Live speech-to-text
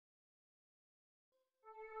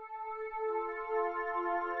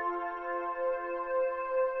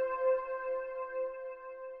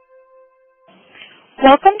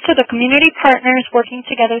Welcome to the Community Partners Working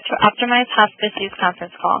Together to Optimize Hospice Use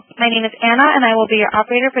conference call. My name is Anna, and I will be your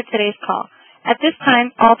operator for today's call. At this time,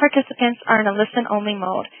 all participants are in a listen-only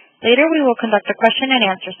mode. Later, we will conduct a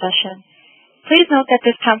question-and-answer session. Please note that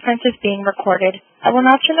this conference is being recorded. I will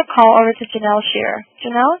now turn the call over to Janelle Shearer.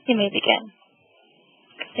 Janelle, you may begin.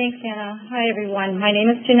 Thanks, Anna. Hi, everyone. My name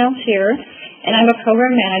is Janelle Shearer, and I'm a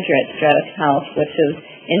program manager at Stratis Health, which is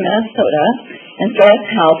in Minnesota. And Stratis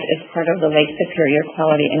Health is part of the Lake Superior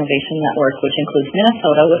Quality Innovation Network, which includes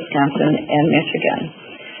Minnesota, Wisconsin, and Michigan.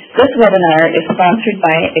 This webinar is sponsored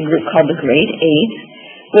by a group called the Grade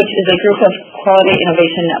 8, which is a group of quality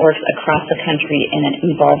innovation networks across the country, and it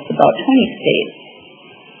involves about 20 states.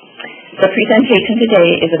 The presentation today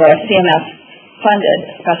is about a CMS-funded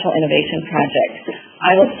special innovation project.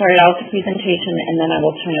 I will start out the presentation, and then I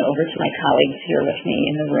will turn it over to my colleagues here with me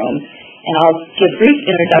in the room. And I'll give brief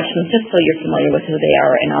introductions just so you're familiar with who they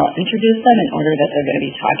are, and I'll introduce them in order that they're going to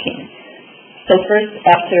be talking. So first,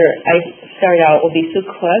 after I start out, will be Sue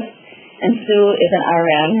Quist. And Sue is an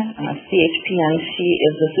RN, CHPN. She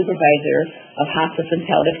is the supervisor of hospice and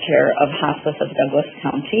palliative care of Hospice of Douglas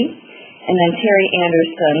County. And then Terri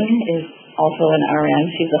Anderson is also an RN.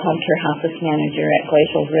 She's the home care hospice manager at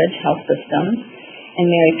Glacial Ridge Health System. And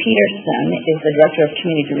Mary Peterson is the director of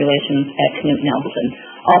community relations at Knute.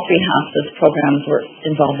 All three hospice programs were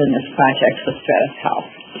involved in this project with Stratis Health.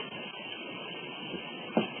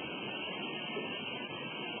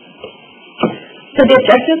 So the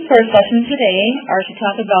objectives for our session today are to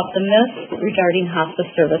talk about the myths regarding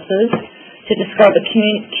hospice services, to describe a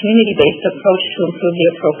community-based approach to improve the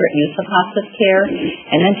appropriate use of hospice care,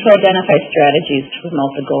 and then to identify strategies to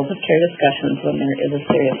promote the goals of care discussions when there is a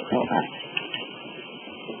serious illness.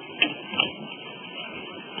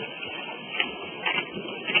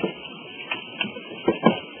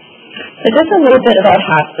 So just a little bit about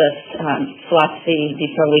hospice philosophy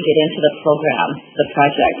before we get into the program, the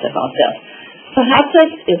project about this. So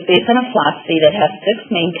hospice is based on a philosophy that has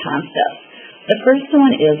 6 main concepts. The first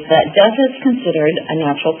one is that death is considered a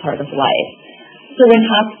natural part of life. So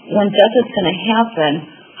when death is going to happen,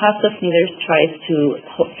 hospice neither tries to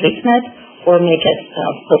hasten it or make it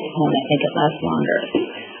postpone it, make it last longer.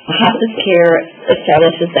 Hospice care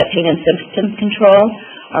establishes that pain and symptom control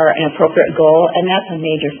are an appropriate goal, and that's a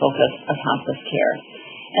major focus of hospice care.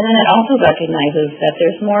 And then it also recognizes that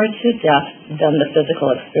there's more to death than the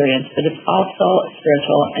physical experience, but it's also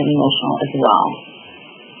spiritual and emotional as well.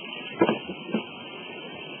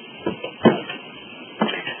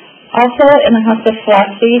 Also, in the hospice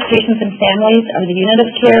philosophy, patients and families are the unit of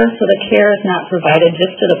care, so the care is not provided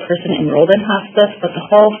just to the person enrolled in hospice, but the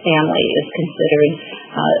whole family is considered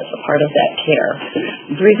a part of that care.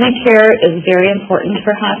 Bereavement care is very important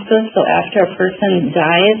for hospice, so after a person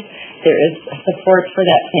dies, there is support for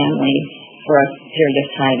that family for a period of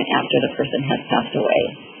time after the person has passed away.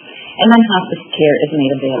 And then hospice care is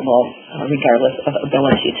made available regardless of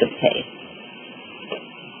ability to pay.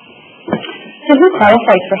 So who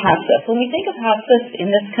qualifies for hospice? When we think of hospice in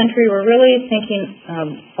this country, we're really thinking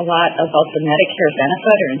a lot about the Medicare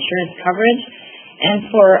benefit or insurance coverage. And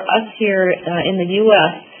for us here in the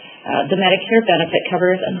U.S., the Medicare benefit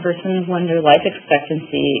covers a person when their life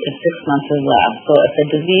expectancy is 6 months or less. So if the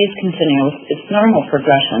disease continues, it's normal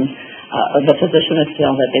progression. The physician would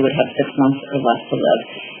feel that they would have 6 months or less to live.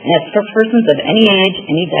 And it's for persons of any age,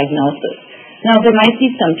 any diagnosis. Now, there might be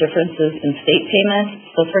some differences in state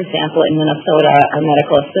payments. So, for example, in Minnesota, our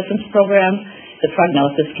medical assistance program, the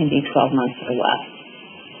prognosis can be 12 months or less.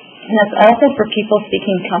 And that's also for people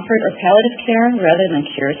seeking comfort or palliative care rather than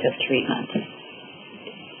curative treatment.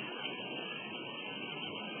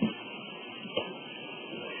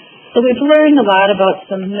 So we've learned a lot about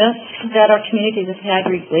some myths that our community has had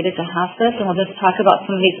related to hospice, and we'll just talk about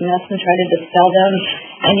some of these myths and try to dispel them,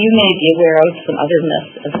 and you may be aware of some other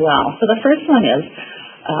myths as well. So the first one is,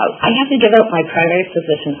 I have to give up my primary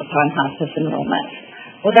physician upon hospice enrollment.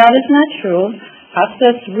 Well, that is not true.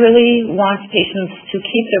 Hospice really wants patients to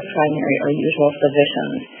keep their primary or usual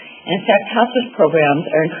physicians. And in fact, hospice programs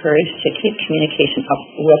are encouraged to keep communication up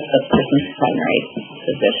with the person's primary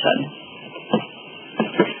physician.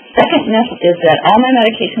 Second myth is that all my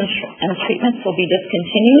medications and treatments will be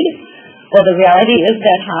discontinued. Well, the reality is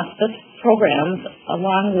that hospice programs,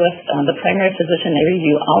 along with the primary physician, they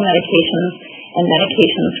review all medications, and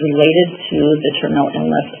medications related to the terminal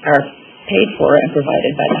illness are paid for and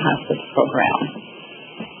provided by the hospice program.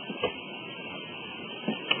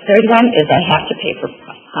 Third one is I have to pay for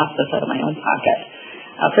hospice out of my own pocket.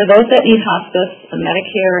 For those that need hospice, the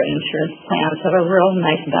Medicare insurance plans have a real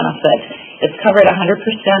nice benefit. It's covered 100%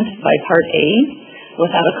 by Part A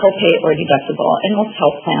without a copay or deductible, and most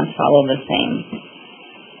health plans follow the same.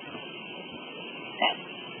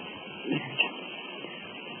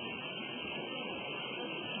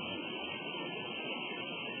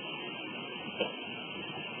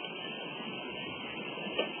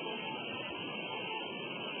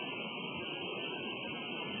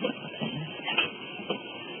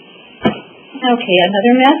 Okay,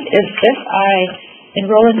 another myth is if I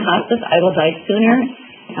enroll in hospice, I will die sooner.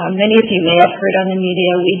 Many of you may have heard on the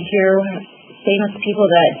media, we hear famous people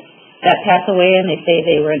that pass away and they say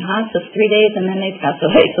they were in hospice 3 days and then they pass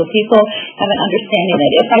away. So people have an understanding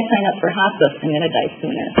that if I sign up for hospice, I'm going to die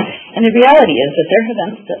sooner. And the reality is that there have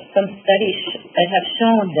been some studies that have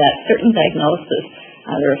shown that certain diagnoses,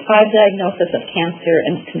 there were 5 diagnoses of cancer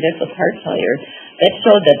and congestive heart failure that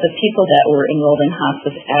showed that the people that were enrolled in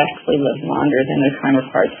hospice actually lived longer than their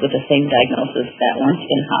counterparts with the same diagnosis that weren't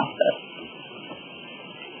in hospice.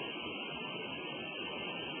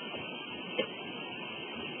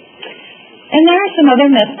 And there are some other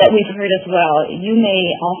myths that we've heard as well. You may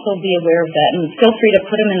also be aware of that, and feel free to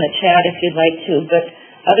put them in the chat if you'd like to. But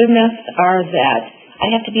other myths are that I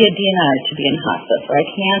have to be a DNR to be in hospice, or I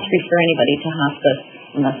can't refer anybody to hospice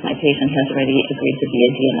unless my patient has already agreed to be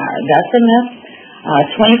a DNR. That's a myth.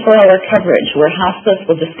 24-hour coverage, where hospice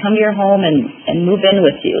will just come to your home and move in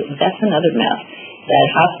with you. That's another myth, that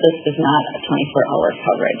hospice is not a 24-hour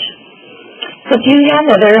coverage. So if you have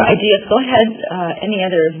other ideas, go ahead, any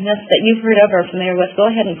other myths that you've heard of or are familiar with, go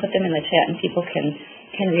ahead and put them in the chat and people can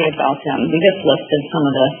read about them. We just listed some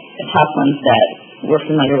of the top ones that we're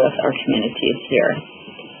familiar with our communities here.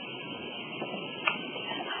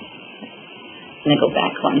 I'm going to go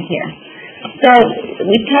back one here. So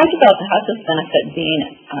we've talked about the hospice benefit being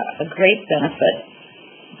a great benefit.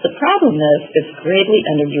 The problem is it's greatly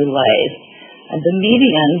underutilized. The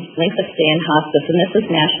median length of stay in hospice, and this is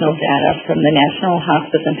national data from the National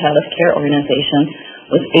Hospice and Palliative Care Organization,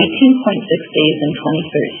 was 18.6 days in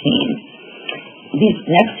 2013. These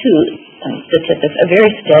next two statistics are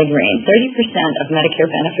very staggering. 30% of Medicare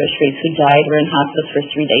beneficiaries who died were in hospice for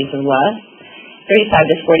 3 days or less. 35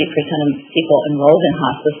 to 40% of people enrolled in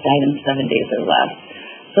hospice died in 7 days or less.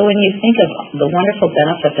 So when you think of the wonderful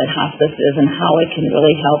benefit that hospice is and how it can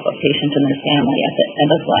really help a patient and their family at the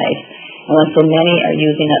end of life, and when so many are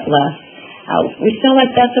using it less, we feel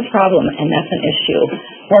like that's a problem and that's an issue.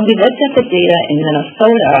 When we looked at the data in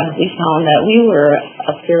Minnesota, we found that we were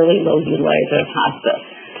a fairly low utilizer of hospice.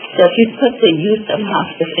 So if you put the use of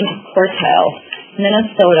hospice into quartiles,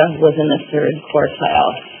 Minnesota was in the 3rd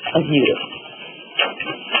quartile of use.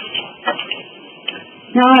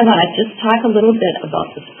 Now I want to just talk a little bit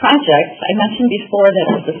about this project. I mentioned before that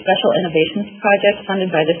it was a special innovations project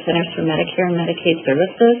funded by the Centers for Medicare and Medicaid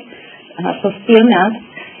Services. So CMS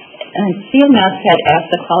had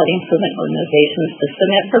asked the quality improvement organizations to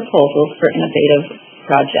submit proposals for innovative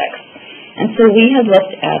projects. And so we had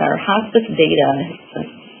looked at our hospice data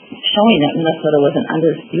showing that Minnesota was an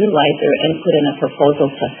underutilizer and put in a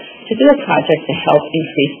proposal to do a project to help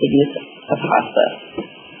increase the use of hospice.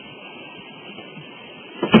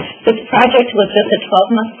 This project was just a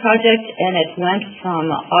 12-month project, and it went from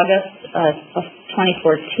August of 2013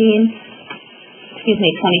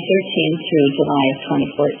 through July of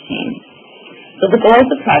 2014. So the goal of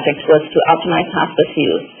the project was to optimize hospice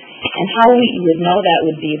use. And how we would know that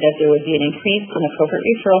would be that there would be an increase in appropriate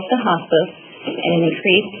referrals to hospice and an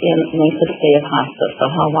increase in length of stay of hospice, so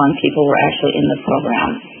how long people were actually in the program.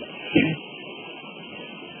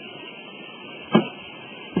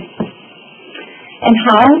 And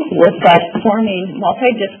how was that forming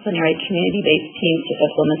multidisciplinary community-based teams to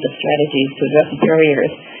implement the strategies to address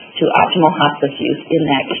barriers to optimal hospice use in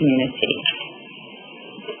that community.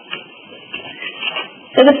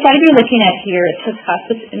 So the slide you're looking at here, it says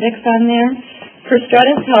hospice index on there. For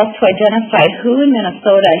Stratis Health to identify who in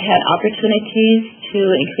Minnesota had opportunities to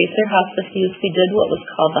increase their hospice use, we did what was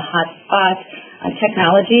called the hotspot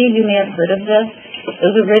technology. You may have heard of this. It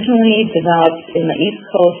was originally developed in the East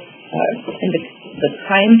Coast, in the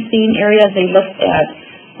crime scene area. They looked at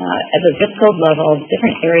the zip code level,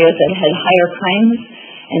 different areas that had higher crimes,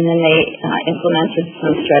 and then they implemented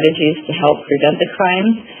some strategies to help prevent the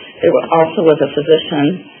crimes. There also was a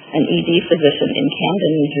physician, an ED physician in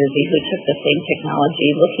Camden, New Jersey, who took the same technology,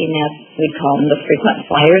 looking at, we call them the frequent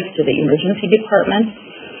flyers to the emergency department,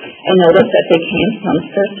 and noticed that they came from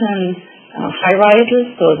certain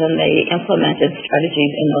high-rises, so then they implemented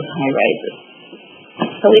strategies in those high-rises.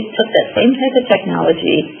 So we took that same type of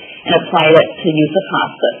technology and applied it to use of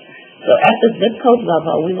hospice. So at the zip code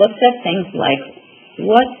level, we looked at things like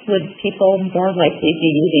what would people more likely be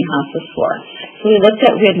using hospice for. So we looked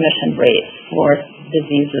at readmission rates for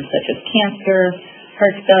diseases such as cancer,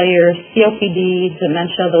 heart failure, COPD,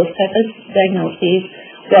 dementia, those types of diagnoses.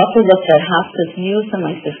 We also looked at hospice use and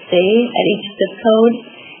length of stay at each zip code.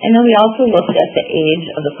 And then we also looked at the age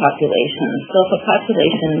of the population. So if a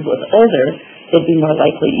population was older, they'd be more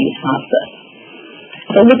likely to use hospice.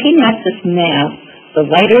 So looking at this map, the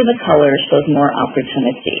lighter the color shows more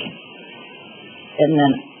opportunity. And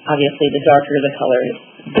then obviously the darker the color,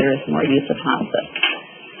 there is more use of hospice.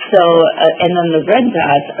 So, and then the red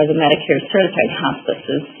dots are the Medicare certified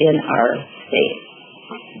hospices in our state.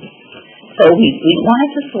 So we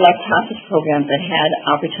wanted to select hospice programs that had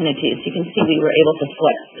opportunities. You can see we were able to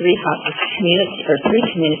select three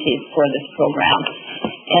communities for this program,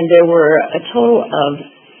 and there were a total of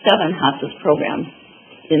 7 hospice programs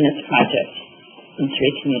in this project in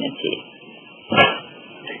 3 communities.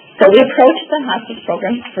 So we approached the hospice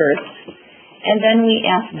programs first, and then we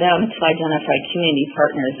asked them to identify community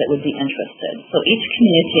partners that would be interested. So each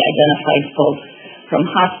community identified folks from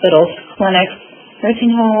hospitals, clinics,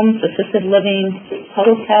 nursing homes, assisted living,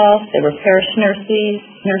 public health. There were parish nurses,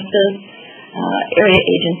 area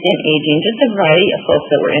agency on aging, just a variety of folks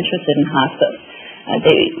that were interested in hospice.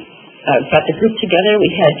 They got the group together.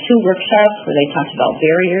 We had 2 workshops where they talked about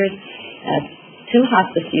barriers to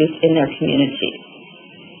hospice use in their community.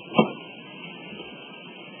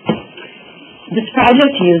 This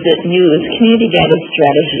project used community-guided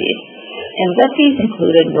strategies, and what these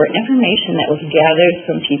included were information that was gathered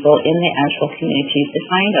from people in the actual communities to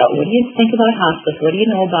find out, what do you think about hospice? What do you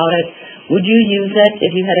know about it? Would you use it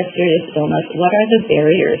if you had a serious illness? What are the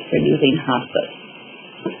barriers for using hospice?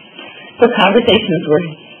 So conversations were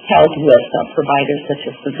held with providers such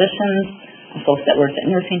as physicians, folks that worked at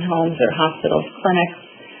nursing homes or hospitals, clinics,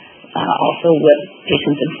 also with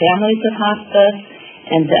patients and families of hospice,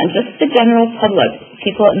 and then just the general public,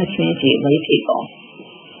 people in the community, lay people.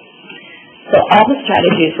 So all the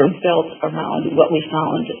strategies were built around what we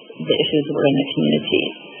found the issues were in the community.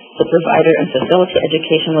 So provider and facility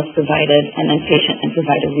education was provided, and then patient and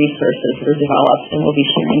provider resources were developed, and we'll be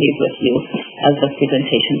sharing these with you as the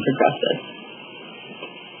presentation progresses.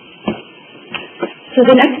 So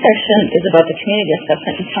the next section is about the community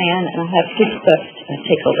assessment and plan, and I'll have Quist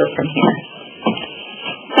take over from here.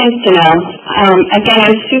 Thanks, Janelle. Again,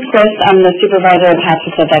 I'm Sue Quist. I'm the supervisor of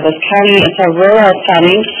hospice at Douglas County. It's a rural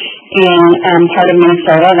setting in part of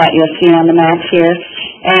Minnesota that you'll see on the map here.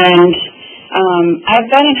 And I've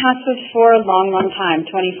been in hospice for a long, long time,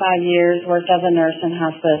 25 years, worked as a nurse in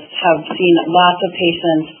hospice, have seen lots of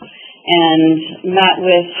patients, and met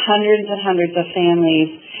with hundreds and hundreds of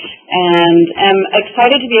families, and am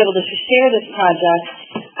excited to be able to share this project.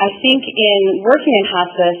 I think in working in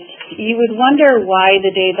hospice, you would wonder why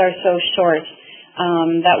the days are so short,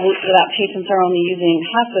 that patients are only using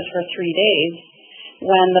hospice for 3 days,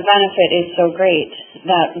 when the benefit is so great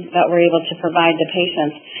that we're able to provide to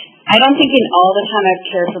patients. I don't think in all the time I've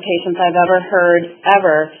cared for patients I've ever heard,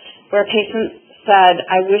 where a patient said,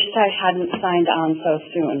 I wished I hadn't signed on so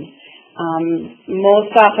soon.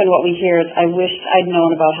 Most often what we hear is, I wished I'd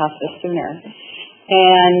known about hospice sooner.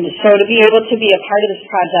 And so to be able to be a part of this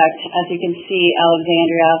project, as you can see,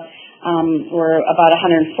 Alexandria, we're about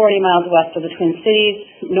 140 miles west of the Twin Cities,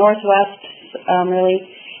 northwest, really.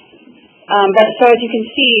 But so as you can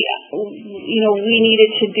see, we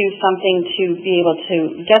needed to do something to be able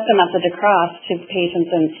to get the message across to patients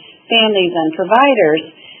and families and providers.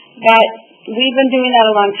 But we've been doing that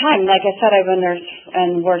a long time. Like I said, I've been a nurse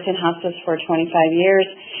and worked in hospice for 25 years.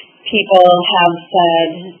 People have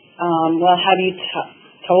said, well, have you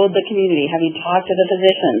told the community? Have you talked to the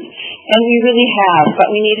physicians? And we really have, but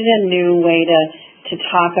we needed a new way to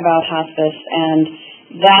talk about hospice, and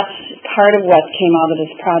that's part of what came out of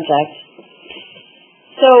this project.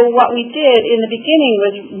 So what we did in the beginning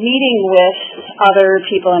was meeting with other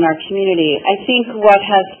people in our community. I think what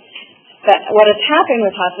has happened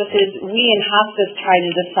with hospice is we in hospice try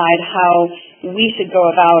to decide how we should go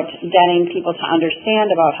about getting people to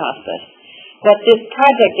understand about hospice. What this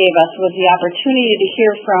project gave us was the opportunity to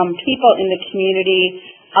hear from people in the community,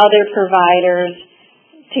 other providers,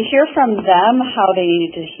 to hear from them how they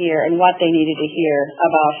needed to hear and what they needed to hear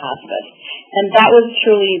about hospice. And that was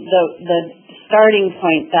truly the starting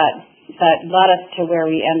point that led us to where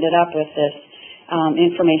we ended up with this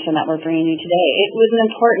information that we're bringing you today. It was an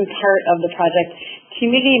important part of the project.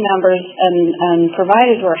 Community members and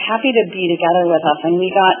providers were happy to be together with us, and we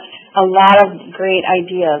got a lot of great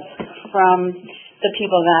ideas from the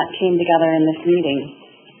people that came together in this meeting.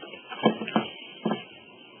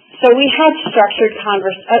 So we had structured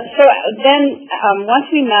so then once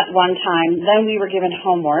we met one time, then we were given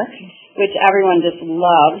homework, which everyone just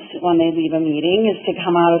loves when they leave a meeting, is to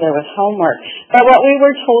come out of there with homework. But what we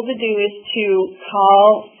were told to do is to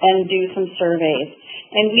call and do some surveys.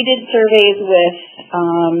 And we did surveys with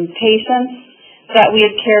patients that we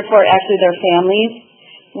had cared for, actually their families.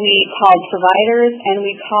 We called providers, and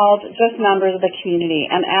we called just members of the community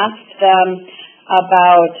and asked them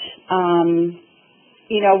about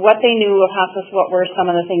what they knew of hospice, what were some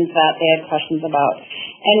of the things that they had questions about.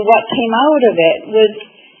 And what came out of it was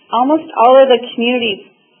almost all of the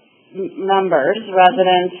community members,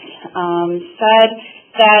 residents, said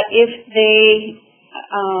that if they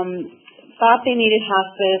thought they needed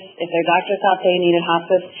hospice, if their doctor thought they needed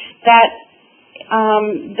hospice, that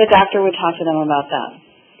the doctor would talk to them about that.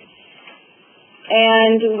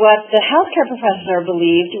 And what the healthcare professor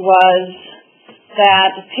believed was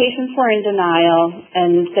that patients were in denial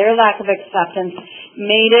and their lack of acceptance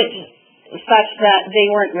made it such that they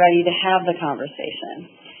weren't ready to have the conversation.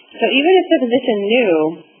 So even if the physician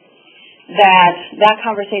knew that that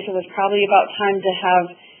conversation was probably about time to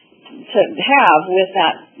have with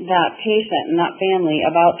that patient and that family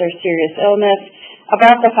about their serious illness,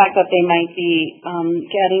 about the fact that they might be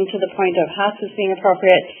getting to the point of hospice being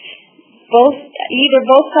appropriate, both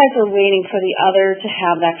sides were waiting for the other to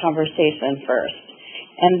have that conversation first.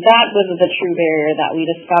 And that was the true barrier that we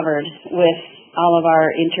discovered with all of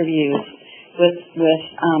our interviews with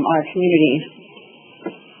our community.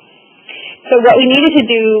 So what we needed to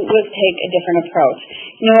do was take a different approach.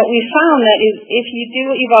 What we found that is if you do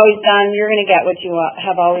what you've always done, you're going to get what you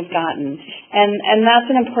have always gotten. And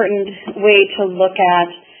that's an important way to look at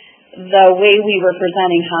the way we were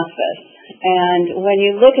presenting hospice. And when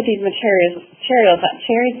you look at these materials that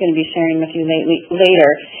Terry's going to be sharing with you later,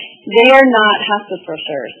 they are not hospice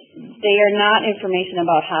brochures. They are not information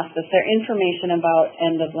about hospice. They're information about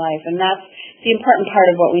end of life. And that's the important part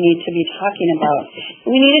of what we need to be talking about.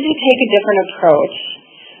 We needed to take a different approach.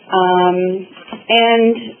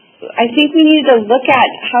 And I think we need to look at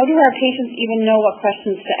how do our patients even know what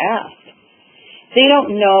questions to ask. They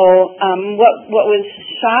don't know. What was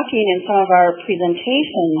shocking in some of our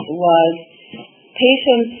presentations was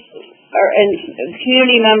patients and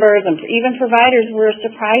community members and even providers were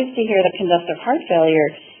surprised to hear that congestive heart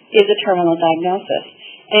failure is a terminal diagnosis.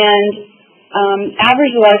 And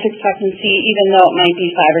average life expectancy, even though it might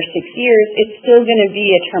be 5 or 6 years, it's still going to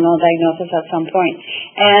be a terminal diagnosis at some point.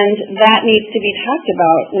 And that needs to be talked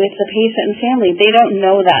about with the patient and family. They don't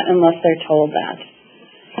know that unless they're told that.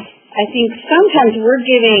 I think sometimes we're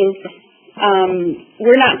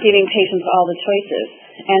not giving patients all the choices.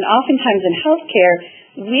 And oftentimes in healthcare,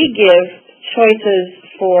 we give choices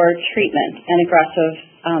for treatment and aggressive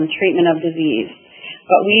treatment of disease.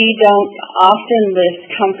 But we don't often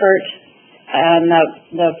list comfort and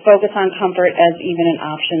the focus on comfort as even an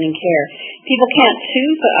option in care. People can't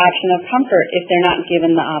choose the option of comfort if they're not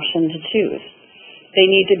given the option to choose. They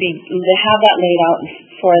need to have that laid out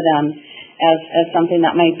for them as something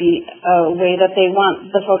that might be a way that they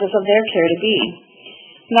want the focus of their care to be.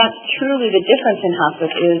 And that's truly the difference in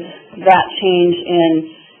hospice is that change in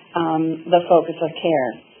the focus of care.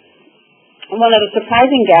 And one of the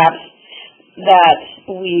surprising gaps that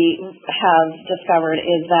we have discovered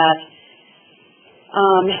is that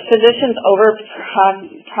physicians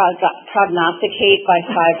prognosticate by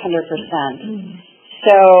 500%.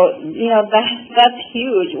 So, that's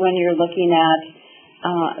huge when you're looking at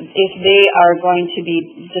if they are going to be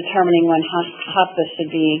determining when hospice should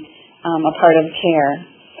be a part of care.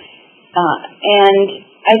 And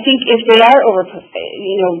I think if they are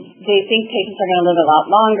they think patients are going to live a lot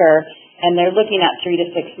longer, and they're looking at 3 to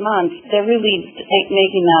 6 months, they're really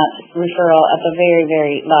making that referral at the very,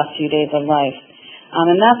 very last few days of life.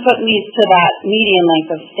 And that's what leads to that median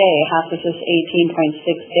length of stay. Hospice is 18.6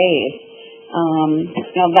 days.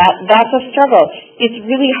 That's a struggle. It's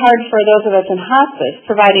really hard for those of us in hospice,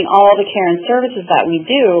 providing all the care and services that we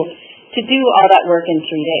do, to do all that work in 3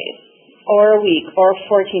 days, or a week, or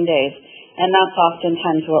 14 days. And that's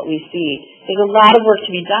oftentimes what we see. There's a lot of work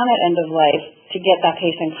to be done at end of life to get that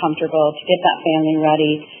patient comfortable, to get that family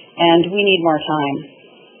ready, and we need more time.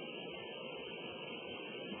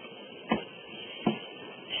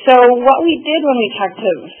 So what we did when we talked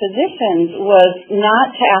to physicians was not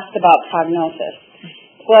to ask about prognosis,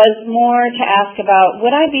 was more to ask about,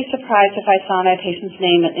 would I be surprised if I saw my patient's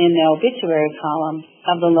name in the obituary column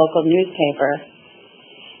of the local newspaper?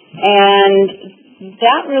 And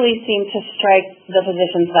that really seemed to strike the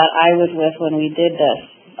physicians that I was with when we did this.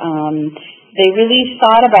 They really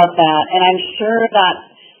thought about that, and I'm sure that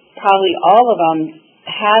probably all of them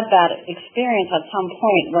had that experience at some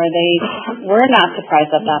point where they were not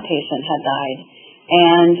surprised that that patient had died.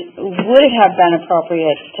 And would it have been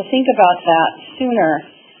appropriate to think about that sooner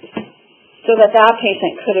so that that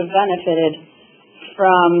patient could have benefited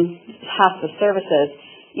from hospice services?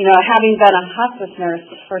 Having been a hospice nurse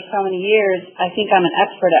for so many years, I think I'm an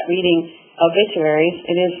expert at reading obituaries.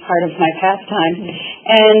 It is part of my pastime.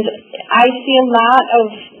 And I see a lot of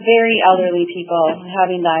very elderly people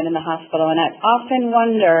having died in the hospital, and I often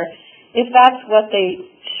wonder if that's what they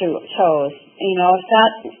chose.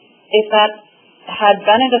 If that had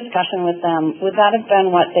been a discussion with them, would that have been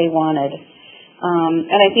what they wanted? And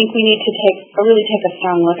I think we need to really take a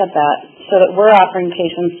strong look at that so that we're offering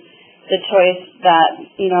patients the choice that,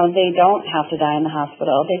 they don't have to die in the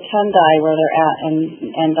hospital. They can die where they're at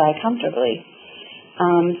and die comfortably.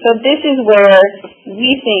 So this is where we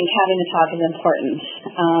think having the talk is important.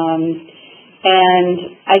 And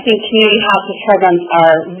I think community hospice programs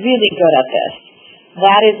are really good at this.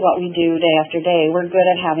 That is what we do day after day. We're good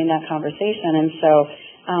at having that conversation. And so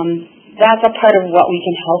that's a part of what we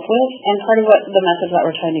can help with and part of what the message that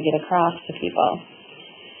we're trying to get across to people.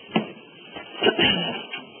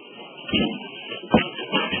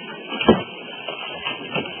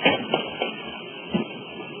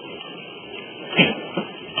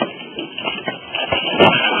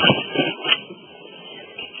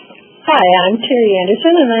 Hi, I'm Terri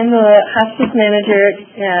Anderson, and I'm the hospice manager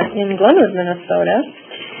in Glenwood, Minnesota.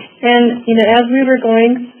 And, as we were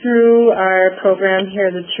going through our program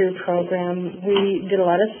here, the TRUE program, we did a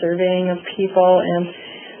lot of surveying of people, and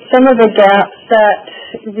some of the gaps that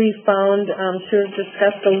we found to have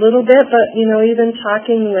discussed a little bit, but, even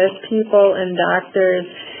talking with people and doctors,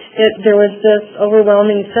 there was this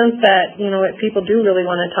overwhelming sense that, people do really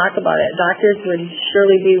want to talk about it. Doctors would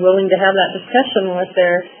surely be willing to have that discussion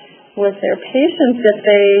with their patients if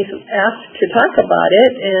they ask to talk about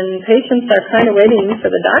it, and patients are kind of waiting for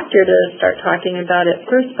the doctor to start talking about it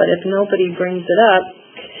first, but if nobody brings it up,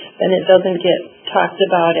 then it doesn't get talked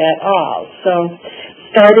about at all. So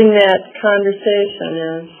starting that conversation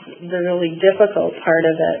is the really difficult part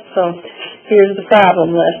of it. So here's the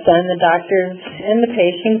problem list, and the doctors and the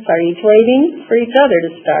patients are each waiting for each other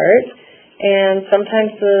to start, and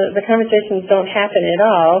sometimes the conversations don't happen at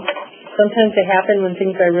all. Sometimes they happen when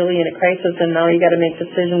things are really in a crisis, and now you got to make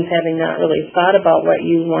decisions having not really thought about what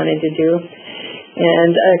you wanted to do.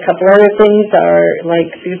 And a couple other things are,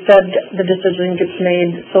 like you said, the decision gets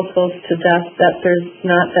made so close to death that there's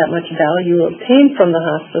not that much value obtained from the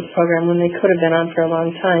hospice program when they could have been on for a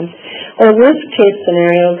long time. Or worst case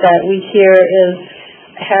scenarios that we hear is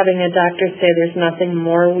having a doctor say there's nothing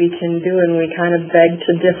more we can do, and we kind of beg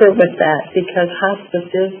to differ with that because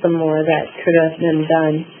hospice is the more that could have been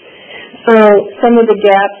done. So some of the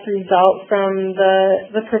gaps result from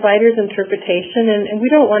the provider's interpretation, and we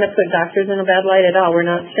don't want to put doctors in a bad light at all. We're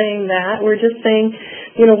not saying that. We're just saying,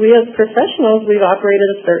 we as professionals, we've operated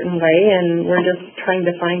a certain way, and we're just trying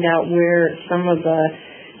to find out where some of the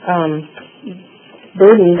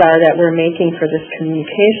burdens are that we're making for this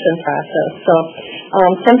communication process. So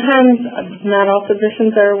sometimes not all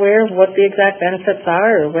physicians are aware of what the exact benefits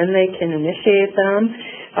are or when they can initiate them.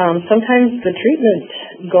 Sometimes the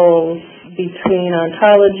treatment goals between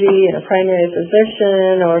oncology and a primary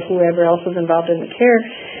physician or whoever else is involved in the care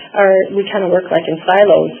we kind of work like in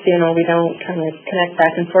silos. We don't kind of connect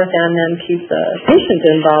back and forth and then keep the patient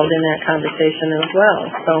involved in that conversation as well.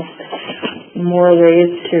 So more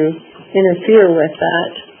ways to interfere with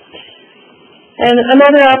that. And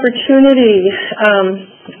another opportunity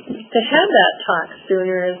to have that talk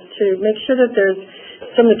sooner is to make sure that there's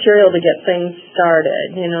some material to get things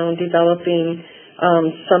started, developing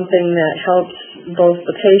something that helps both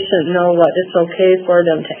the patient know what it's okay for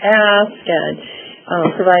them to ask and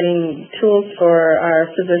providing tools for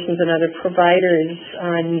our physicians and other providers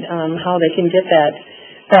on how they can get that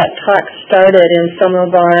talk started. In some of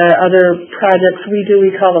our other projects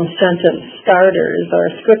we call them sentence starters or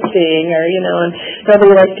scripting or, and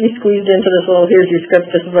nobody likes to be squeezed into this, well, here's your script,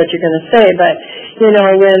 this is what you're going to say. But,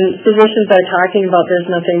 when physicians are talking about there's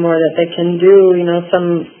nothing more that they can do,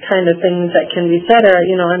 some kind of things that can be said are,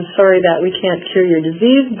 I'm sorry that we can't cure your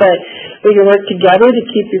disease, but we can work together to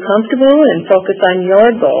keep you comfortable and focus on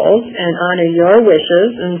your goals and honor your wishes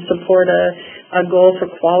and support a goal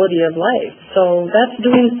for quality of life. So that's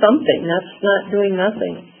doing something. That's not doing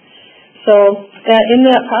nothing. So in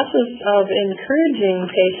that process of encouraging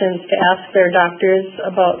patients to ask their doctors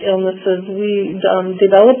about illnesses, we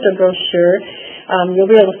developed a brochure. You'll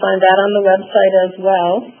be able to find that on the website as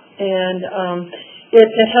well. And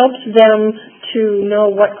it helps them to know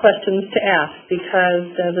what questions to ask because,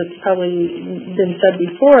 as it's probably been said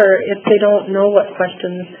before, if they don't know what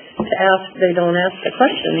questions to ask, they don't ask the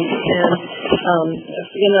questions. And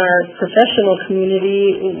in our professional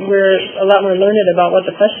community, we're a lot more learned about what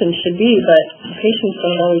the questions should be, but patients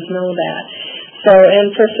don't always know that. So, and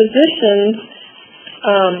for physicians,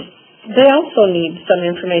 they also need some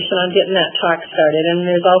information on getting that talk started, and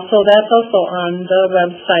that's also on the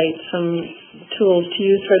website, some tools to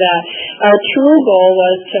use for that. Our true goal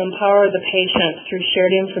was to empower the patient through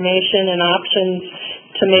shared information and options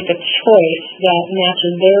to make a choice that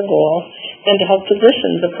matches their goal and to help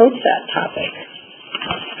physicians approach that topic.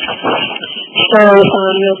 So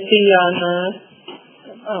you'll see on the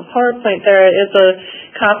PowerPoint there is a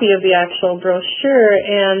copy of the actual brochure,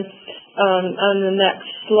 and on the next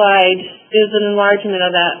slide is an enlargement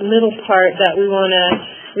of that middle part that we want to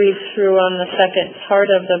read through on the second part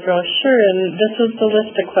of the brochure. And this is the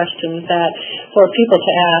list of questions that for people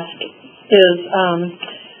to ask is,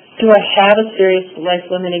 do I have a serious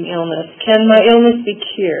life-limiting illness? Can my illness be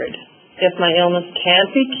cured? If my illness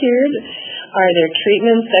can't be cured, are there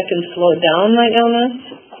treatments that can slow down my illness?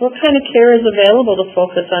 What kind of care is available to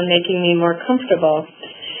focus on making me more comfortable?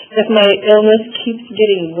 If my illness keeps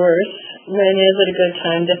getting worse, when is it a good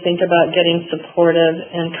time to think about getting supportive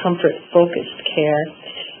and comfort-focused care?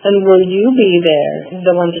 And will you be there,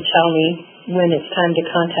 the one to tell me when it's time to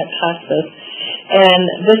contact hospice?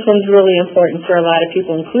 And this one's really important for a lot of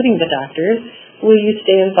people, including the doctors. Will you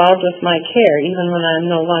stay involved with my care, even when I'm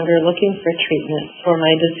no longer looking for treatment for my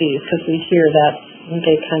disease? Because we hear that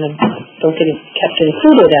they kind of don't get kept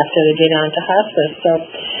included after they get on to hospice. So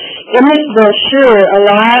in this brochure, a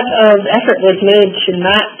lot of effort was made to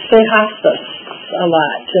not say hospice a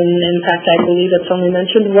lot. And in fact, I believe it's only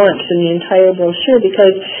mentioned once in the entire brochure,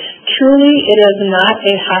 because truly it is not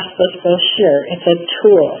a hospice brochure. It's a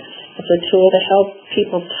tool. It's a tool to help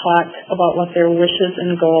people talk about what their wishes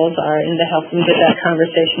and goals are and to help them get that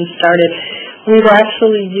conversation started. We've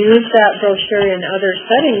actually used that brochure in other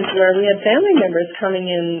settings where we had family members coming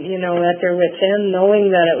in, at their wits' end, knowing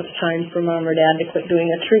that it was time for mom or dad to quit doing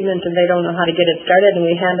a treatment and they don't know how to get it started, and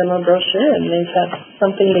we hand them a brochure and they've got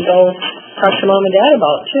something to go talk to mom and dad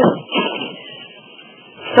about too.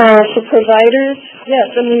 So for providers, yes,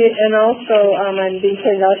 and also I'm being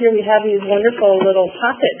pointed out here, we have these wonderful little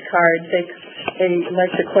pocket cards. They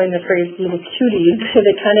like to coin the phrase little cuties.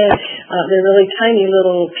 They they're really tiny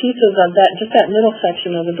little pieces of that middle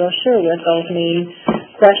section of the brochure with those main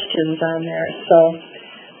questions on there. So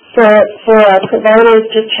for our providers,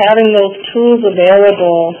 just having those tools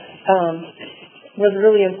available was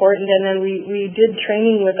really important. And then we did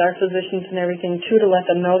training with our physicians and everything too, to let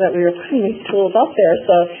them know that we were putting these tools up there.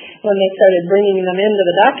 So when they started bringing them into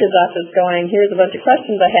the doctor's office going, here's a bunch of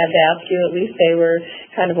questions I had to ask you, at least they were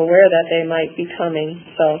kind of aware that they might be coming.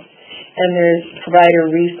 And there's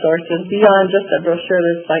provider resources beyond just a brochure.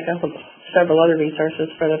 There's several other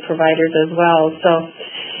resources for the providers as well. So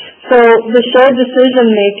the shared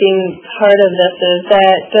decision-making part of this is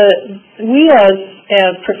that we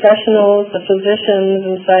as professionals, the physicians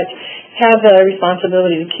and such, have the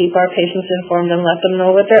responsibility to keep our patients informed and let them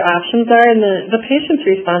know what their options are. And the patient's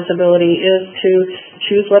responsibility is to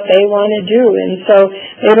choose what they want to do. And so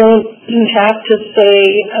they don't have to say,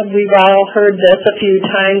 we've all heard this a few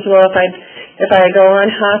times, well, if I go on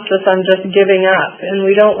hospice, I'm just giving up. And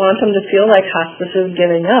we don't want them to feel like hospice is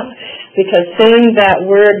giving up, because saying that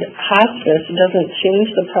word hospice doesn't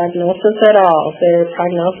change the prognosis at all. Their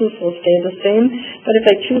prognosis will stay the same, but if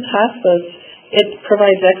they choose hospice, it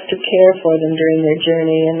provides extra care for them during their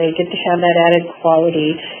journey, and they get to have that added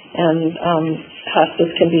quality. And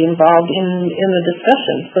hospice can be involved in the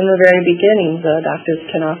discussion from the very beginning. The doctors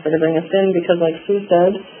can offer to bring us in, because like Sue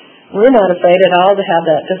said, we're not afraid at all to have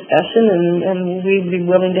that discussion, and we'd be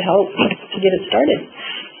willing to help to get it started.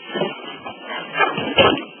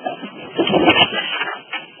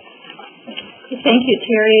 Thank you,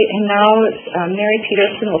 Terri. And now Mary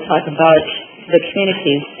Peterson will talk about the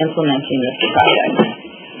communities implementing this project.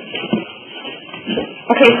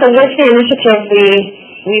 Okay, so with the initiative,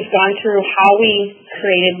 we've gone through how we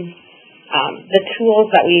created the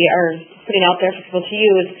tools that we are putting out there for people to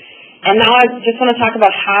use. And now I just want to talk about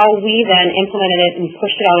how we then implemented it and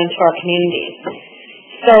pushed it out into our communities.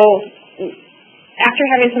 So after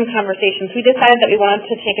having some conversations, we decided that we wanted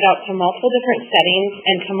to take it out to multiple different settings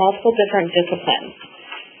and to multiple different disciplines.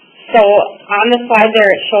 So on the slide there,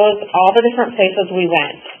 it shows all the different places we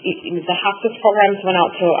went. The hospice programs went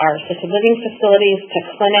out to our assisted living facilities, to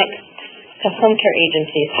clinics, to home care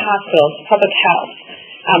agencies, hospitals, public health.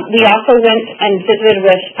 We also went and visited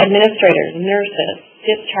with administrators, nurses,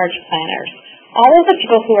 discharge planners, all of the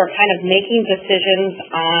people who are kind of making decisions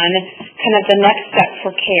on kind of the next step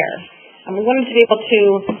for care. And we wanted to be able to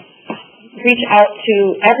reach out to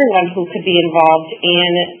everyone who could be involved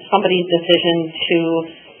in somebody's decision to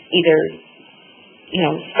either,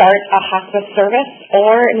 start a hospice service,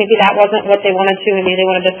 or maybe that wasn't what they wanted to, and maybe they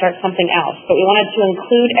wanted to start something else. But we wanted to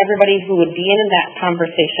include everybody who would be in that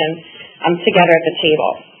conversation together at the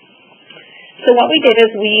table. So what we did is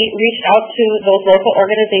we reached out to those local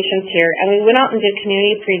organizations here, and we went out and did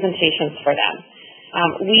community presentations for them.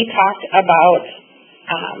 We talked about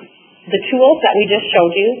the tools that we just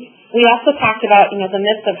showed you. We also talked about, the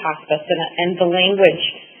myths of hospice and the language,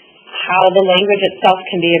 how the language itself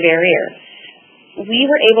can be a barrier. We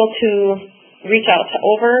were able to reach out to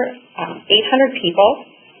over 800 people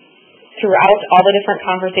throughout all the different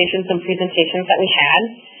conversations and presentations that we had.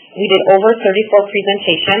 We did over 34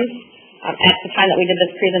 presentations. At the time that we did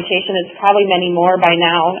this presentation, it's probably many more by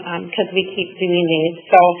now because we keep doing these.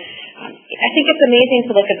 So I think it's amazing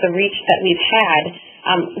to look at the reach that we've had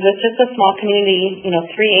with just a small community, 3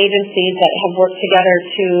 agencies that have worked together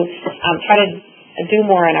to try to do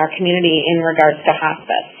more in our community in regards to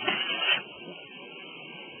hospice.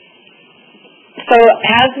 So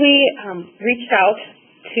as we reached out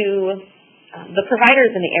to the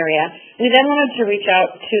providers in the area, we then wanted to reach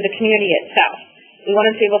out to the community itself. We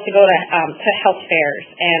wanted to be able to go to health fairs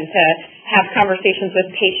and to have conversations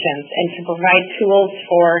with patients and to provide tools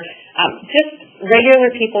for just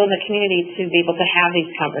regular people in the community to be able to have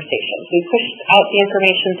these conversations. We pushed out the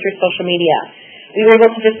information through social media. We were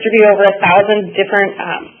able to distribute over 1,000 different,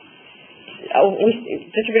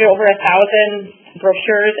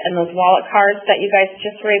 brochures and those wallet cards that you guys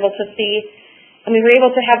just were able to see. And we were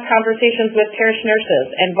able to have conversations with parish nurses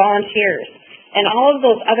and volunteers and all of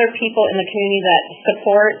those other people in the community that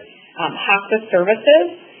support hospice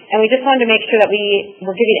services. And we just wanted to make sure that we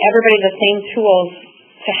were giving everybody the same tools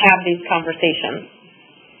to have these conversations.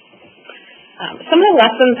 Some of the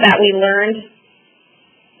lessons that we learned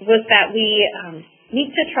was that we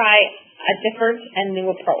need to try a different and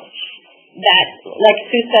new approach. That, like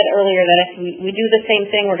Sue said earlier, that if we do the same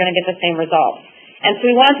thing, we're going to get the same results. And so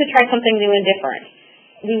we wanted to try something new and different.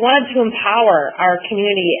 We wanted to empower our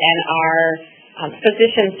community and our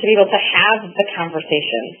physicians to be able to have the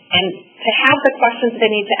conversation and to have the questions they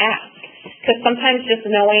need to ask. Because sometimes just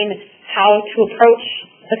knowing how to approach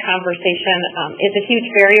the conversation is a huge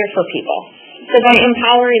barrier for people. So by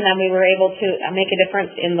empowering them, we were able to make a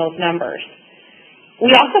difference in those numbers.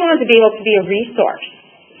 We also wanted to be able to be a resource.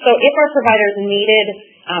 So if our providers needed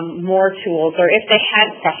more tools or if they had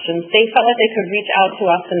questions, they felt like they could reach out to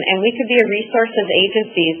us and we could be a resource as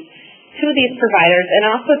agencies to these providers and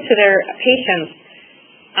also to their patients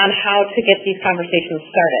on how to get these conversations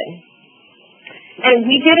started. And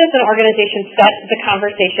we did as an organization set the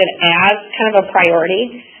conversation as kind of a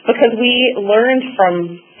priority because we learned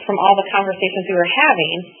from all the conversations we were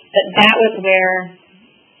having that was where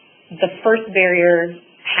the first barrier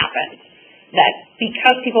happened. That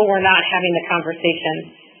because people were not having the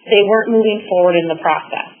conversation, they weren't moving forward in the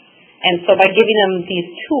process. And so by giving them these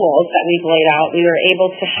tools that we've laid out, we were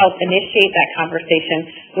able to help initiate that conversation,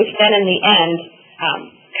 which then in the end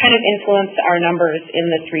kind of influenced our numbers in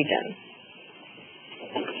this region.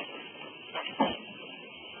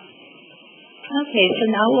 Okay, so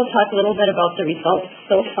now we'll talk a little bit about the results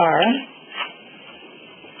so far.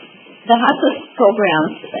 The hospice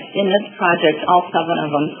programs in this project, all 7 of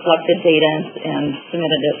them, collected data and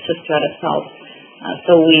submitted it to Stratis Health.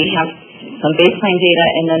 So we have some baseline data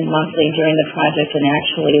and then monthly during the project, and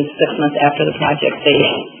actually 6 months after the project, they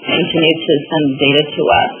continue to send data to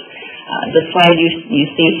us. The slide you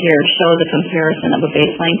see here shows a comparison of a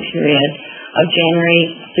baseline period of January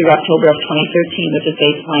through October of 2013, which is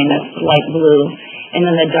baseline, that's light blue, and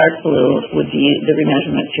then the dark blue would be the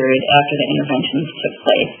remeasurement period after the interventions took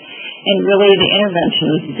place. And really, the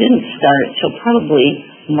interventions didn't start till probably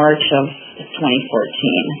March of 2014.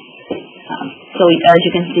 So as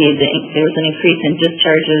you can see, there was an increase in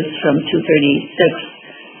discharges from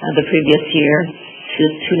 236 the previous year to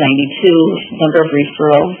 292, number of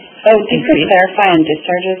referrals. Oh, just to clarify on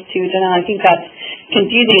discharges too, Janelle, I think that's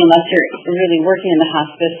confusing unless you're really working in the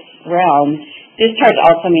hospice realm. Discharge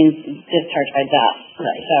also means discharge by death.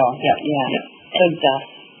 Right. So, yeah. So death.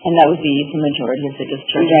 And that would be the majority of the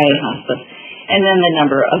discharges in the hospice. And then the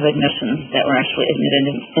number of admissions that were actually admitted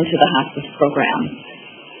into the hospice program.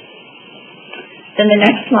 Then the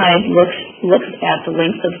next slide looks at the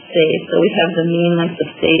length of stay. So we have the mean length of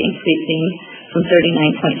stay increasing from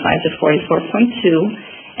 39.5 to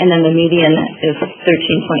 44.2, and then the median is 13.5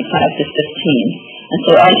 to 15. And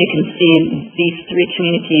so as you can see, these 3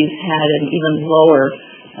 communities had an even lower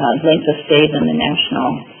length of stay than the national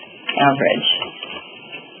average.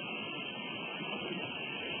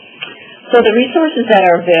 So the resources that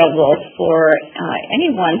are available for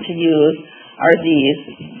anyone to use are these.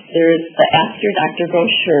 There's the Ask Your Doctor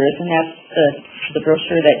brochures, and that's the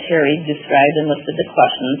brochure that Terri described and listed the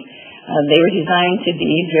questions. They were designed to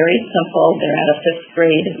be very simple. They're at a 5th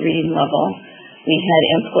grade reading level. We had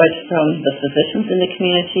input from the physicians in the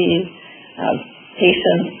community,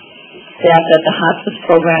 patients, staff at the hospice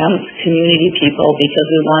programs, community people, because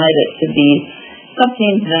we wanted it to be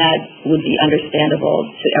something that would be understandable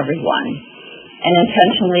to everyone, and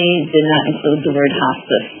intentionally did not include the word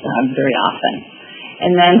hospice very often.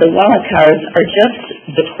 And then the wallet cards are just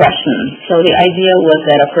the questions. So the idea was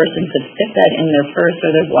that a person could stick that in their purse or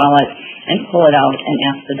their wallet and pull it out and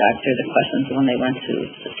ask the doctor the questions when they went to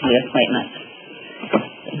the appointment.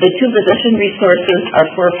 The two physician resources are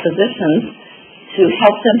for physicians to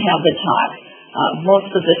help them have the talk. Most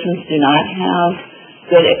physicians do not have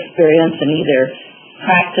good experience in either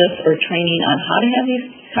practice or training on how to have these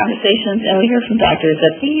conversations, and we hear from doctors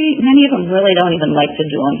that many of them really don't even like to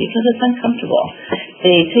do them because it's uncomfortable.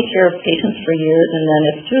 They take care of patients for years, and then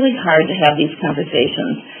it's really hard to have these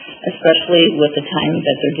conversations, especially with the time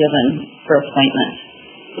that they're given for appointments.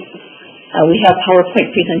 We have PowerPoint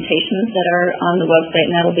presentations that are on the website,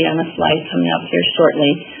 and that'll be on the slide coming up here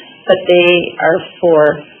shortly. But they are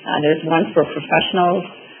there's one for professionals,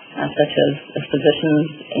 such as physicians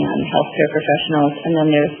and healthcare professionals, and then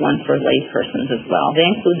there's one for lay persons as well. They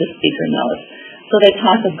include the speaker notes. So they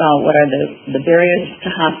talk about what are the barriers to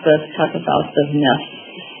hospice, talk about the myths,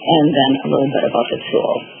 and then a little bit about the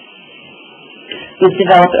tools. We've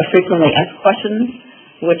developed a frequently asked questions,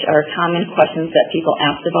 which are common questions that people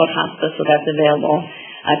ask about hospice, so that's available.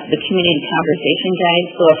 The community conversation guide,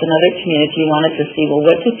 so if another community wanted to see, well,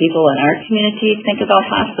 what do people in our community think about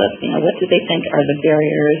hospice? What do they think are the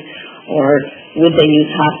barriers, or would they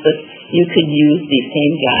use hospice? You could use these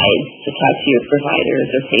same guides to talk to your providers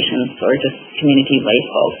or patients or just community lay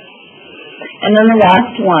folks. And then the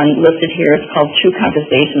last one listed here is called True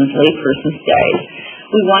Conversations, Layperson's Guide.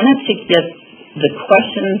 We wanted to get the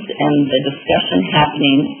questions and the discussion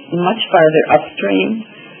happening much farther upstream.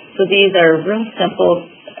 So these are real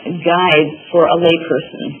simple guides for a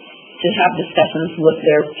layperson to have discussions with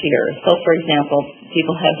their peers. So, for example,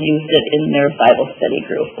 people have used it in their Bible study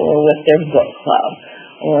group or with their book club,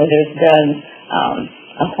 or there's been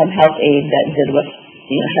a home health aide that had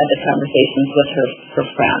the conversations with her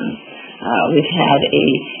friends. We've had a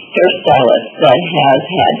hairstylist that has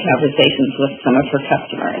had conversations with some of her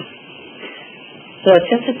customers. So it's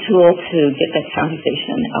just a tool to get that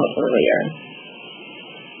conversation out earlier.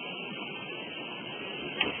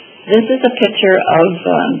 This is a picture of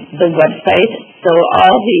the website. So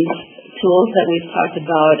all these tools that we've talked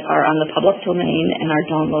about are on the public domain and are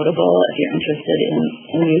downloadable. If you're interested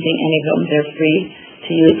in using any of them, they're free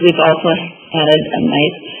to use. We've also added a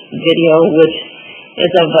nice video, which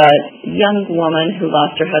is of a young woman who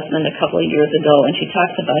lost her husband a couple of years ago, and she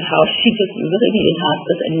talks about how she just really needed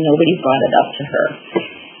hospice and nobody brought it up to her.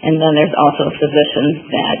 And then there's also a physician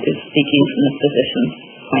that is speaking from the physician's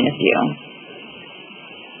point of view.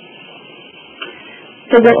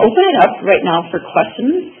 So we'll open it up right now for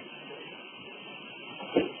questions.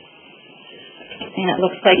 And it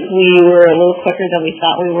looks like we were a little quicker than we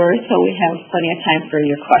thought we were, so we have plenty of time for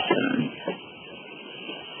your questions.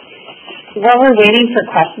 While we're waiting for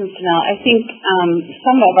questions now, I think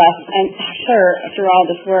some of us, and sure through all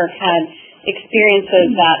this work, had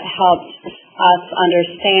experiences that helped us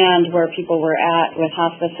understand where people were at with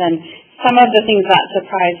hospice. And some of the things that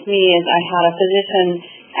surprised me is I had a physician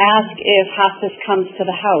ask if hospice comes to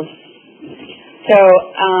the house. So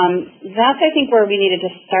that's, I think, where we needed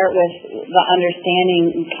to start with the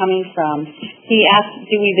understanding coming from. He asked,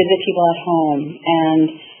 do we visit people at home?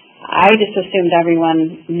 And I just assumed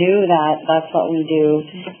everyone knew that that's what we do.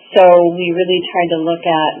 So we really tried to look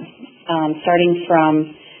at starting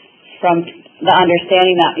from the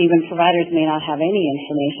understanding that even providers may not have any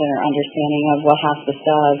information or understanding of what hospice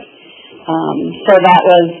does. So that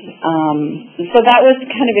was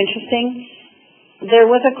kind of interesting. There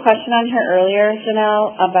was a question on here earlier,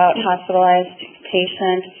 Janelle, about hospitalized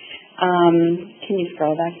patient. Can you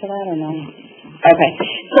scroll back to that or no? Okay.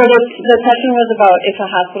 So the question was about if a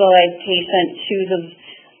hospitalized patient chooses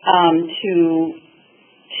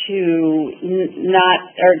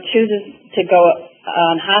chooses to go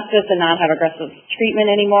on hospice and not have aggressive treatment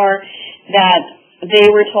anymore, that they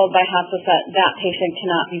were told by hospice that that patient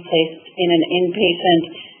cannot be placed in an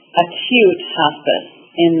inpatient acute hospice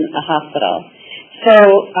in a hospital. So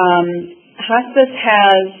hospice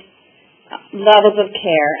has levels of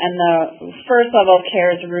care, and the first level of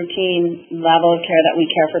care is a routine level of care that we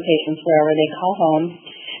care for patients wherever they call home.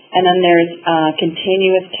 And then there's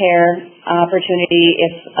continuous care opportunity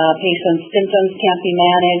if a patient's symptoms can't be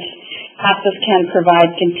managed. Hospice can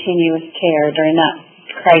provide continuous care during that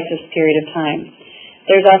crisis period of time.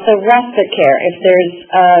 There's also respite care. If there's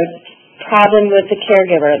a problem with the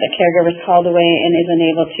caregiver's called away and isn't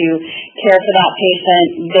able to care for that patient,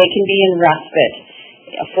 they can be in respite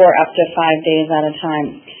for up to 5 days at a time.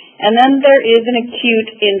 And then there is an acute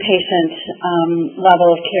inpatient level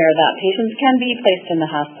of care that patients can be placed in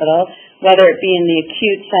the hospital, whether it be in the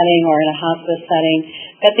acute setting or in a hospice setting,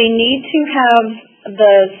 but they need to have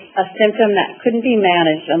a symptom that couldn't be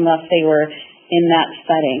managed unless they were in that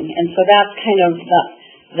setting. And so that's kind of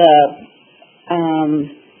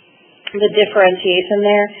the differentiation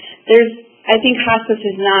there. I think hospice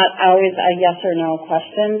is not always a yes or no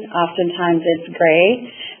question. Oftentimes it's gray.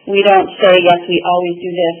 We don't say, yes, we always do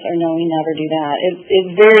this, or no, we never do that.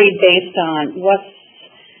 It's very based on what's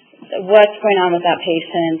going on with that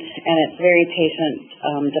patient, and it's very patient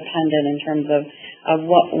dependent in terms of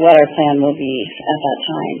what our plan will be at that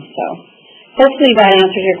time. So hopefully that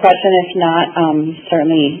answers your question. If not,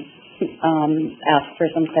 certainly ask for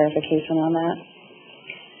some clarification on that.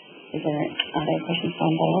 Is there other questions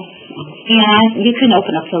on both? Yeah, you can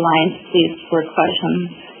open up the lines, please, for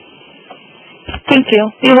questions. Thank you.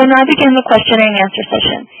 We will now begin the question and answer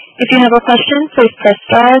session. If you have a question, please press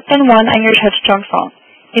star then 1 on your touch-tone phone.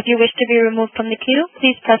 If you wish to be removed from the queue,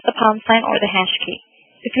 please press the pound sign or the hash key.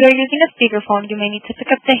 If you are using a speakerphone, you may need to pick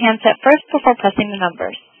up the handset first before pressing the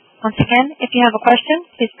numbers. Once again, if you have a question,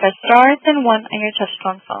 please press star then 1 on your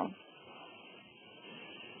touch-tone phone.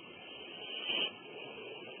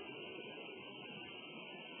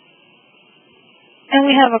 And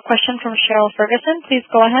we have a question from Cheryl Ferguson. Please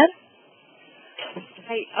go ahead.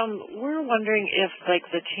 Hi, we're wondering if,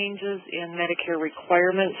 the changes in Medicare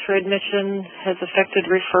requirements for admission has affected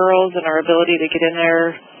referrals and our ability to get in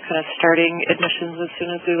there, kind of starting admissions as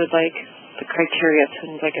soon as we would like. The criteria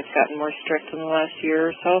seems like it's gotten more strict in the last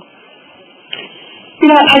year or so.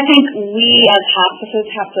 I think we as hospices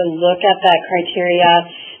have to look at that criteria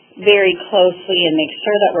very closely and make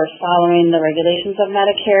sure that we're following the regulations of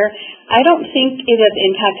Medicare. I don't think it has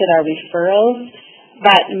impacted our referrals,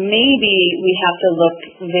 but maybe we have to look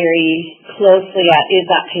very closely at, is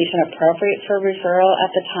that patient appropriate for referral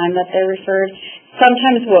at the time that they're referred?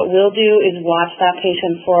 Sometimes what we'll do is watch that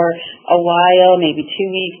patient for a while, maybe 2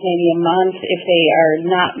 weeks, maybe a month, if they are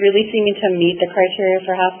not really seeming to meet the criteria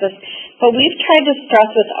for hospice. But we've tried to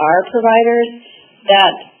stress with our providers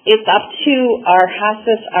that it's up to our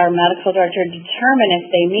hospice, our medical director, to determine if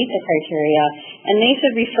they meet the criteria, and they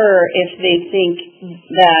should refer if they think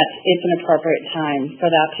that it's an appropriate time for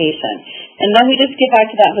that patient. And then we just get back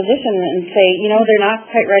to that physician and say, they're not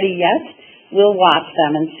quite ready yet. We'll watch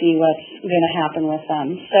them and see what's going to happen with them.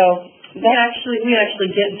 So we actually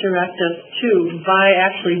get directives too by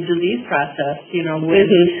disease process,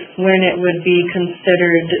 when it would be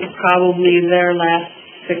considered probably their last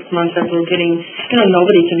 6 months that we're getting,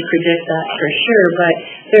 nobody can predict that for sure, but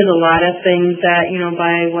there's a lot of things that,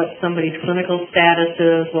 by what somebody's clinical status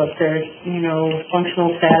is, what their,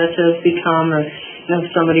 functional status has become, or if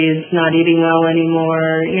somebody is not eating well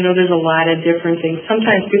anymore, there's a lot of different things.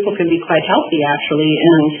 Sometimes people can be quite healthy, actually,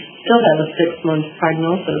 and still have a 6-month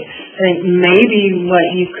prognosis. I think maybe what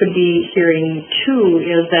you could be hearing, too,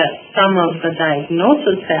 is that some of the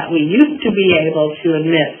diagnoses that we used to be able to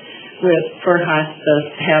admit for hospice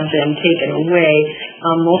have been taken away,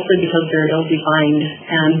 mostly because they're ill-defined,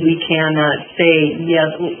 and we cannot say, yes,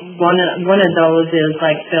 one of those is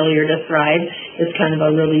failure to thrive. It's kind of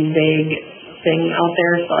a really vague thing out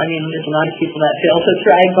there, so there's a lot of people that fail to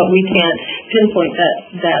thrive, but we can't pinpoint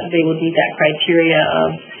that they would meet that criteria of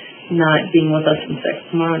not being with us in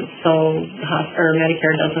 6 months. So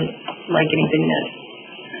Medicare doesn't like anything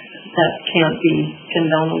that can't be pinned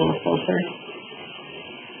down a little closer.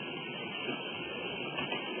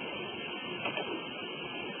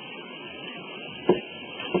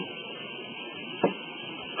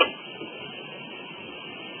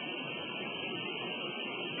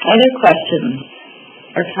 Other questions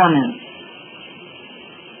or comments?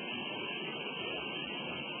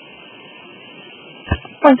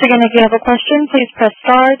 Once again, if you have a question, please press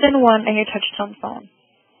star then 1 on your touch-tone phone.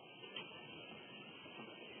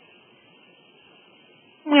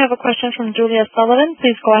 We have a question from Julia Sullivan.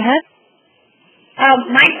 Please go ahead.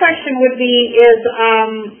 My question would be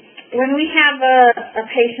when we have a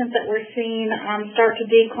patient that we're seeing start to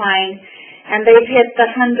decline, and they've hit the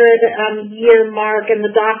 100-year mark, and the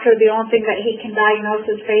doctor, the only thing that he can diagnose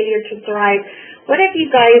is failure to thrive. What have you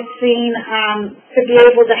guys seen to be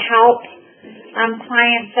able to help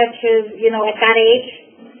clients such as, at that age,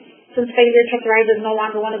 since failure to thrive is no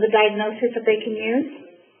longer one of the diagnoses that they can use?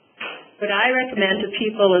 What I recommend to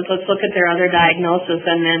people is let's look at their other diagnosis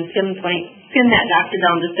and then pin that doctor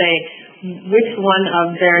down to say, which one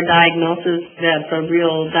of their diagnoses that's a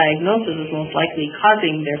real diagnosis is most likely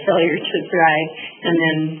causing their failure to thrive, and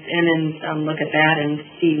then look at that and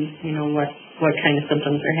see, what kind of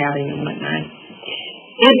symptoms they're having and whatnot.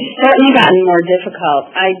 It's certainly gotten more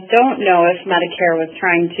difficult. I don't know if Medicare was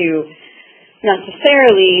trying to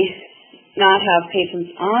necessarily not have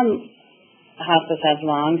patients on hospice as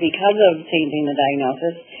long because of changing the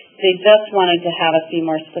diagnosis. they just wanted to have us be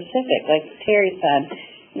more specific. Like Terri said,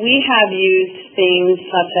 we have used things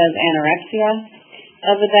such as anorexia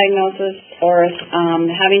as a diagnosis, or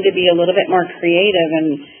having to be a little bit more creative and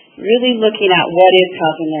really looking at what is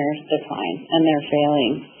causing their decline and their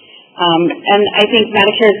failing. And I think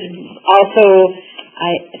Medicare also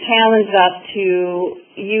challenged us to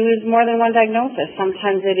use more than one diagnosis.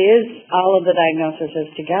 Sometimes it is all of the diagnoses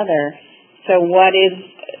together. So what is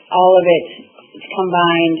all of it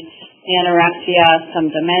combined? Anorexia, some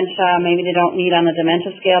dementia. Maybe they don't meet on the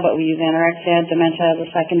dementia scale, but we use anorexia, dementia as a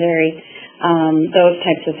secondary, those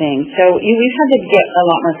types of things. So we've had to get a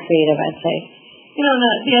lot more creative, I'd say. You know,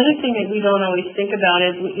 the other thing that we don't always think about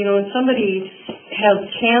is, you know, when somebody has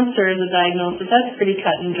cancer as a diagnosis, that's pretty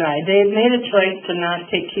cut and dry. They've made a choice to not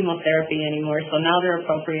take chemotherapy anymore, so now they're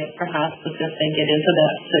appropriate for hospice if they get into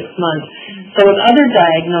that 6 months. So with other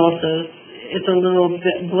diagnoses, it's a little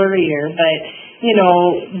bit blurrier, but, you know,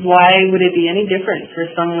 why would it be any different for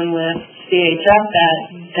someone with CHF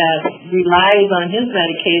that relies on his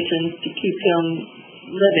medications to keep him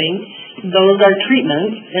living? Those are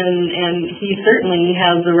treatments, and he certainly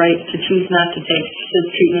has the right to choose not to take his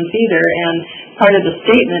treatments either. And part of the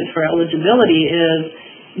statement for eligibility is,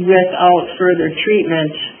 without further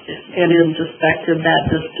treatment, it is suspected that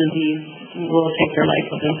this disease will take their life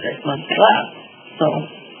within 6 months or less. So,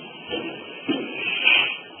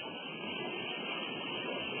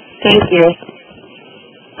 thank you.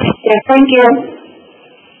 Yeah, thank you.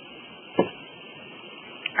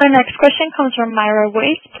 Our next question comes from Myra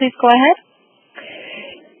Waite. Please go ahead.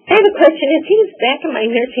 I have a question. It seems back in my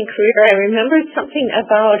nursing career, I remembered something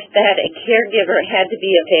about that a caregiver had to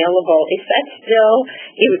be available. Is that still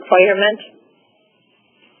a requirement?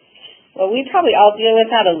 Well, we probably all deal with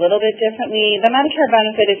that a little bit differently. The Medicare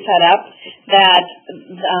benefit is set up that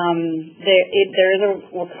there is a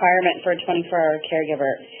requirement for a 24-hour caregiver.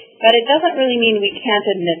 But it doesn't really mean we can't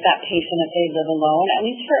admit that patient if they live alone. At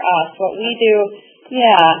least for us, what we do,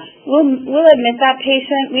 we'll admit that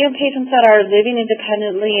patient. We have patients that are living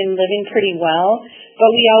independently and living pretty well, but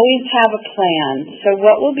we always have a plan. So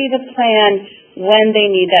what will be the plan when they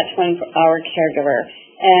need that 24-hour caregiver?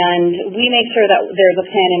 And we make sure that there's a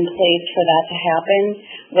plan in place for that to happen,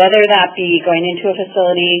 whether that be going into a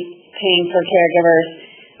facility, paying for caregivers.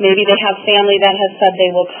 Maybe they have family that has said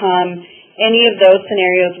they will come. Any of those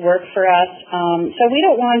scenarios work for us. So we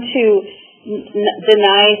don't want to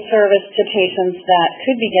deny service to patients that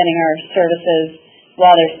could be getting our services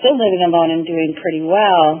while they're still living alone and doing pretty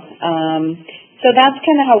well. So that's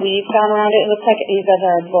kind of how we've gone around it. It looks like you guys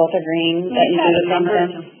are both agreeing that you do the number.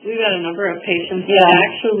 We've got a number of patients that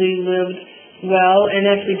actually lived well and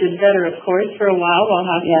actually did better, of course, for a while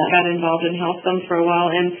hospice got involved and helped them for a while,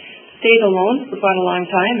 and stayed alone for quite a long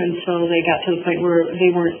time until they got to the point where they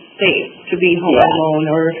weren't safe to be home alone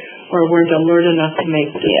or weren't alert enough to make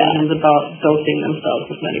decisions about dosing themselves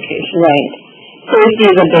with medication. Right. Safety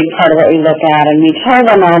is a big part of what we look at, and we tell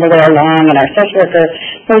them all the way along, and our social worker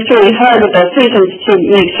works really hard with those patients to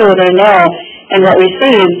make sure they know. And what we say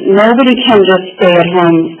is nobody can just stay at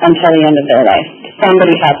home until the end of their life.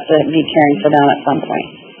 Somebody has to be caring for them at some point.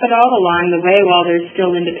 But all along the way, while they're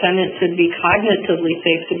still independent, to be cognitively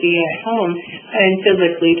safe to be at home, and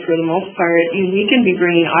physically, for the most part, we can be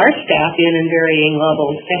bringing our staff in varying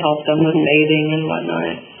levels to help them with bathing and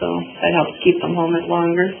whatnot. So that helps keep them home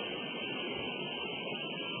longer.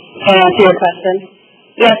 Can I answer your question?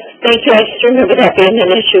 Yes, thank you. I just remember that being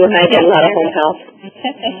an issue when I did a lot of home health.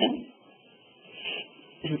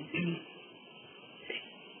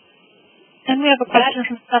 And we have a question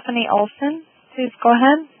from Stephanie Olson. Please go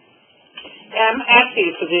ahead. I'm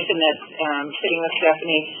actually a physician that's sitting with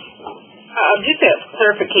Stephanie. Just a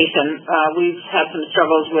clarification, we've had some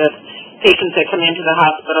struggles with patients that come into the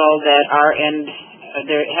hospital that are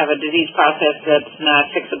they have a disease process that's not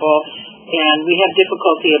fixable, and we have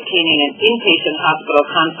difficulty obtaining an inpatient hospital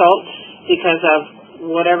consult because of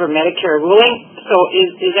whatever Medicare ruling. So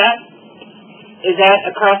is that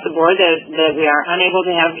across the board that we are unable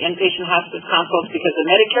to have inpatient hospice consults because of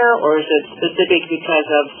Medicare, or is it specific because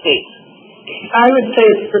of states? I would say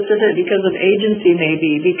it's specific because of agency,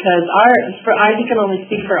 maybe, because I can only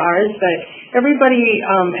speak for ours, but everybody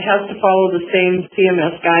has to follow the same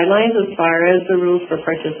CMS guidelines as far as the rules for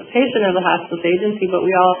participation of the hospice agency, but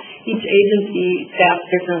each agency staffs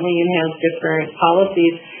differently and has different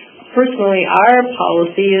policies. Personally, our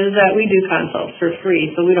policy is that we do consults for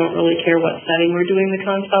free, so we don't really care what setting we're doing the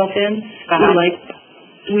consult in.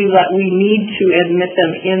 We need to admit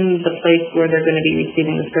them in the place where they're going to be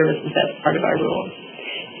receiving the services. That's part of our rules.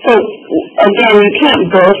 So, again, you can't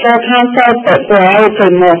go for a consult, but I would say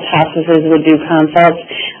most hospices would do consults.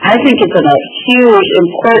 I think it's a huge,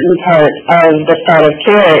 important part of the start of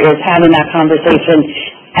care is having that conversation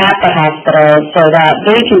at the hospital so that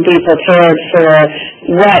they can be prepared for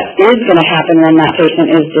what is going to happen when that patient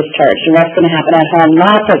is discharged and what's going to happen at home.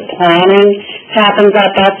 Lots of planning happens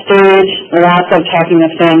at that stage, lots of talking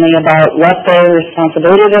with family about what their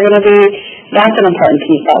responsibilities are going to be. That's an important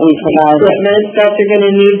piece that we provide. Equipment that they're going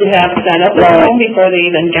to need to have set up at home before they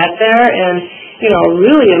even get there, and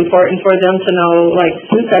really important for them to know, like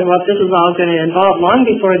Sue said, what this is all going to involve long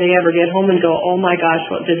before they ever get home and go, oh my gosh,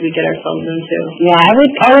 what did we get ourselves into? Yeah, I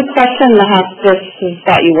would question the hospices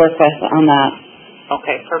that you work with on that.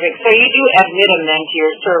 Okay, perfect. So you do admit them then to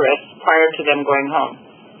your service prior to them going home?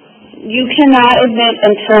 You cannot admit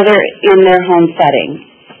until they're in their home setting.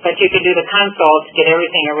 But you could do the consults, get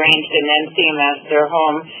everything arranged, and then see them at their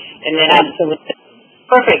home. And then Absolutely.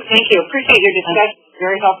 Perfect. Thank you. Appreciate your discussion.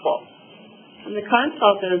 Very helpful. And the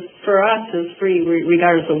consult for us is free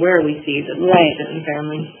regardless of where we see the patient and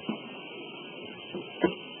family.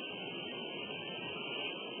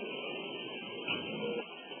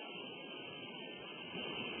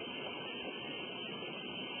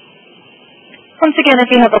 Once again, if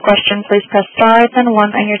you have a question, please press star, then 1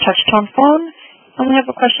 on your touch-tone phone. And we have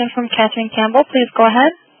a question from Catherine Campbell. Please go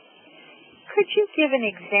ahead. Could you give an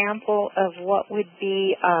example of what would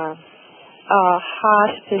be a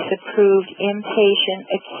hospice-approved inpatient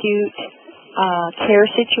acute care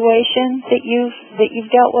situation that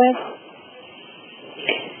you've dealt with?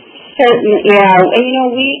 Certainly, yeah.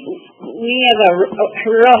 We as a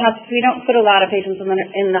rural hospice, we don't put a lot of patients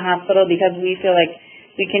in the hospital because we feel like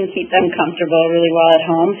we can keep them comfortable really well at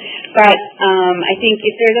home. But I think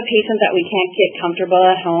if there's a patient that we can't get comfortable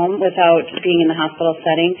at home without being in the hospital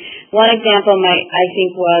setting, one example I think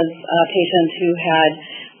was a patient who had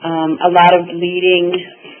a lot of bleeding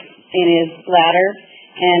in his bladder,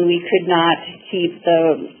 and we could not keep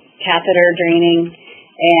the catheter draining.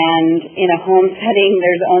 And in a home setting,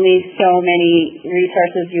 there's only so many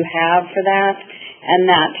resources you have for that, and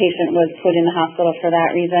that patient was put in the hospital for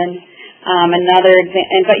that reason.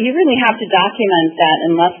 But you really have to document that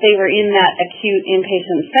unless they were in that acute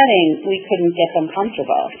inpatient setting, we couldn't get them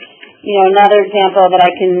comfortable. Another example that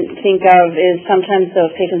I can think of is sometimes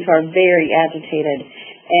those patients who are very agitated,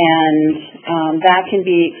 and that can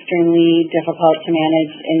be extremely difficult to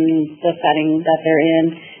manage in the setting that they're in.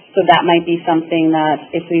 So that might be something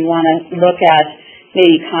that if we want to look at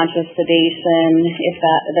maybe conscious sedation, if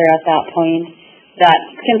they're at that point, that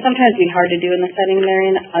can sometimes be hard to do in the setting they're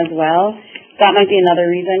in as well. That might be another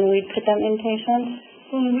reason we'd put them inpatient.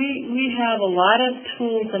 Well, we have a lot of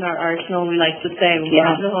tools in our arsenal, we like to say, in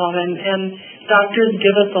the home, and doctors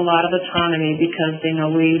give us a lot of autonomy because they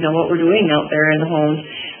know we know what we're doing out there in the home.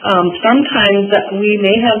 Sometimes we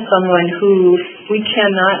may have someone who we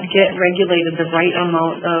cannot get regulated the right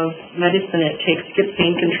amount of medicine it takes to get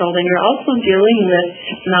pain controlled, and you're also dealing with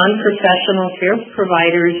non-professional care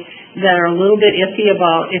providers that are a little bit iffy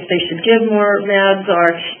about if they should give more meds or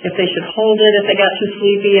if they should hold it if they got too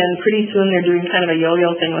sleepy, and pretty soon they're doing kind of a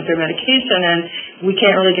yo-yo thing with their medication, and we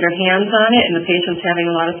can't really get our hands on it, and the patient's having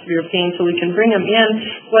a lot of severe pain, so we can bring them in.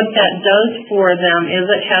 What that does for them is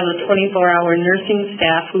it has a 24-hour nursing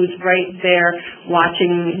staff who's right there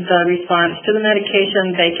watching the response to the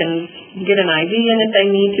medication. They can get an IV in if they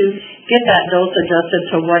need to, get that dose adjusted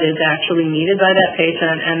to what is actually needed by that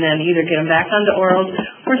patient, and then either get them back onto orals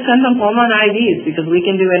or send them home on IVs, because we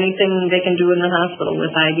can do anything they can do in the hospital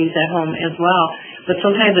with IVs at home as well. But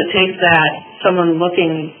sometimes it takes that, someone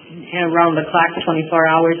looking around the clock 24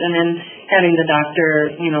 hours, and then having the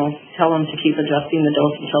doctor, tell them to keep adjusting the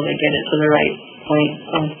dose until they get it to the right point.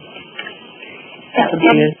 So that's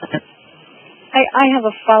I have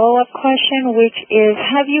a follow-up question, which is,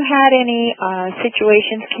 have you had any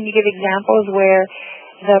situations, can you give examples where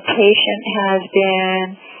the patient has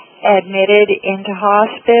been admitted into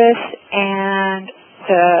hospice and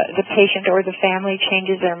the patient or the family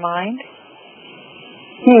changes their mind?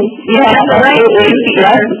 Yeah, absolutely.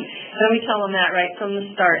 And we tell them that right from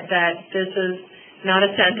the start, that this is not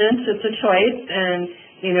a sentence, it's a choice, and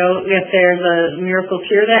if there's a miracle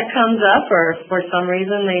cure that comes up, or for some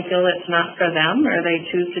reason they feel it's not for them, or they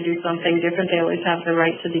choose to do something different, they always have the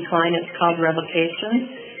right to decline. It's called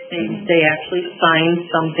revocation. They actually sign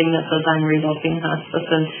something that says, I'm revoking hospice.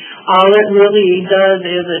 And all it really does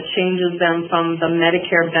is it changes them from the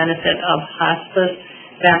Medicare benefit of hospice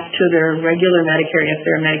back to their regular Medicare if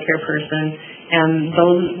they're a Medicare person. And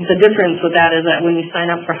the difference with that is that when you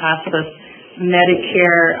sign up for hospice,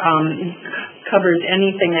 Medicare covers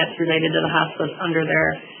anything that's related to the hospice under their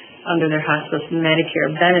under their hospice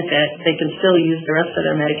Medicare benefit, they can still use the rest of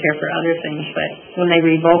their Medicare for other things, but when they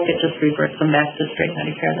revoke, it just reverts them back to straight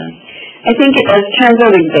Medicare then. I think in terms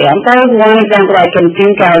of examples, one example I can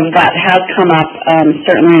think of that has come up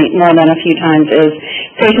certainly more than a few times is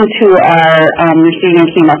patients who are receiving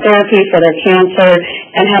chemotherapy for their cancer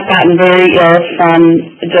and have gotten very ill from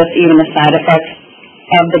just even the side effects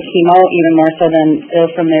of the chemo, even more so than ill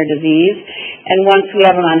from their disease. And once we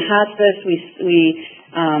have them on hospice, we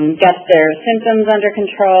get their symptoms under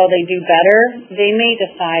control, they do better, they may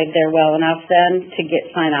decide they're well enough then to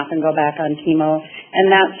sign off and go back on chemo,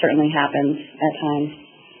 and that certainly happens at times.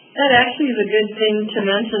 That actually is a good thing to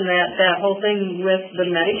mention, that whole thing with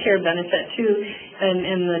the Medicare benefit too,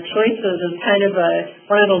 and the choices is kind of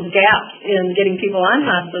one of those gaps in getting people on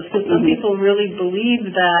hospice, because some people really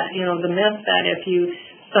believe that, the myth that if you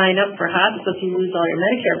sign up for hospice, you lose all your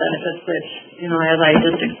Medicare benefits, which, as I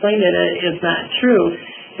just explained it, is not true.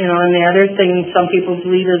 And the other thing some people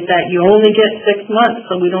believe is that you only get 6 months,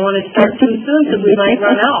 so we don't want to start too soon because we might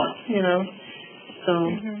run out, So.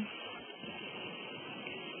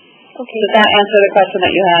 Okay. Does that answer the question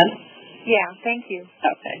that you had? Yeah, thank you.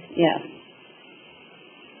 Okay, yeah.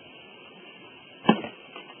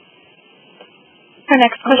 Our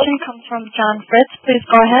next question comes from John Fritz. Please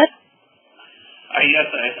go ahead. Yes,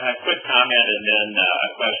 a quick comment and then a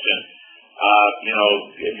question.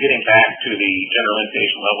 Getting back to the general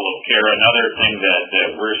inpatient level of care, another thing that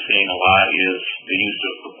we're seeing a lot is the use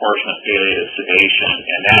of proportionate palliative sedation,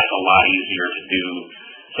 and that's a lot easier to do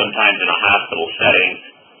sometimes in a hospital setting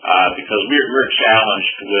because we're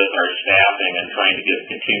challenged with our staffing and trying to get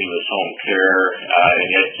continuous home care and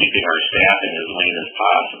yet keeping our staffing as lean as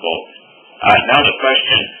possible. Now the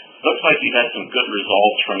question, looks like you've had some good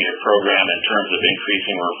results from your program in terms of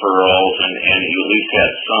increasing referrals, and you at least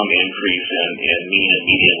had some increase in mean and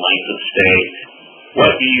median length of stay.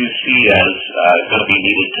 What do you see as going to be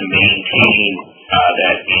needed to maintain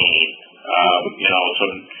that gain? So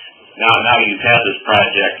now you've had this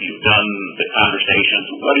project, you've done the conversations.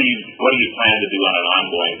 What do you plan to do on an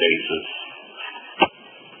ongoing basis?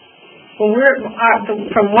 Well,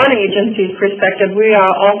 from one agency's perspective, we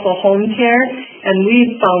are also home care, and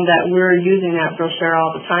we've found that we're using that brochure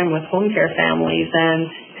all the time with home care families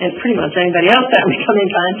and pretty much anybody else that we come in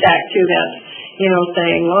contact to that's,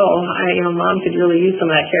 saying, well, Mom could really use some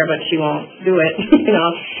of that care, but she won't do it,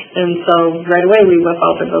 And so right away we whip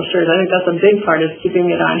out the brochures. I think that's a big part, is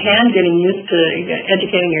keeping it on hand, getting used to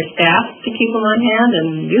educating your staff to keep them on hand and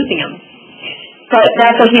using them. But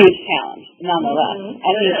that's a huge challenge, nonetheless.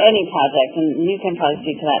 Any project, and you can probably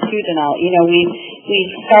speak to that too, Janelle. We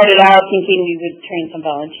started out thinking we would train some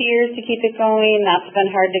volunteers to keep it going. That's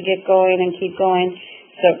been hard to get going and keep going.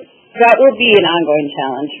 So that will be an ongoing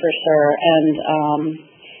challenge for sure. And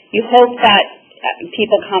you hope that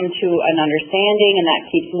people come to an understanding and that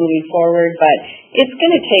keeps moving forward. But it's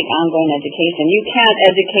going to take ongoing education. You can't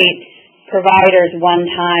educate providers one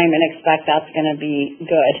time and expect that's going to be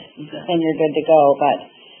good and you're good to go, but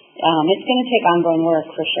it's going to take ongoing work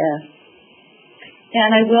for sure. Yeah,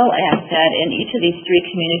 and I will add that in each of these 3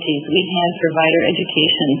 communities, we had provider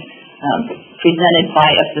education presented by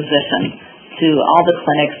a physician to all the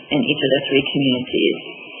clinics in each of the 3 communities,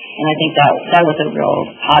 and I think that was a real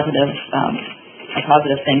positive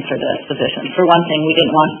thing for the physicians. For one thing, we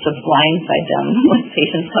didn't want to blindside them with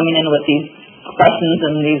patients coming in with these questions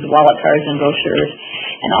and these wallet cards and brochures,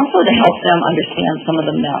 and also to help them understand some of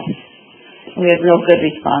the myths. We had real good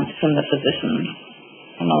response from the physicians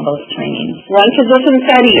in all those trainings. One physician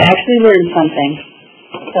said he actually learned something.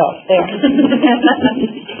 So, there.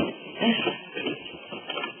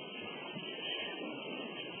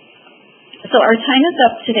 So our time is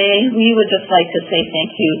up today. We would just like to say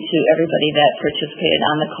thank you to everybody that participated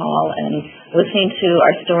on the call and listening to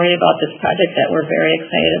our story about this project that we're very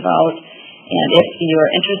excited about. And if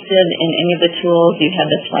you're interested in any of the tools, you have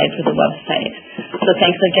the slide for the website. So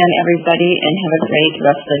thanks again, everybody, and have a great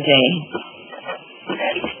rest of the day.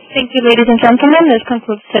 Thank you, ladies and gentlemen. This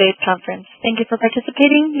concludes today's conference. Thank you for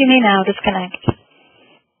participating. You may now disconnect.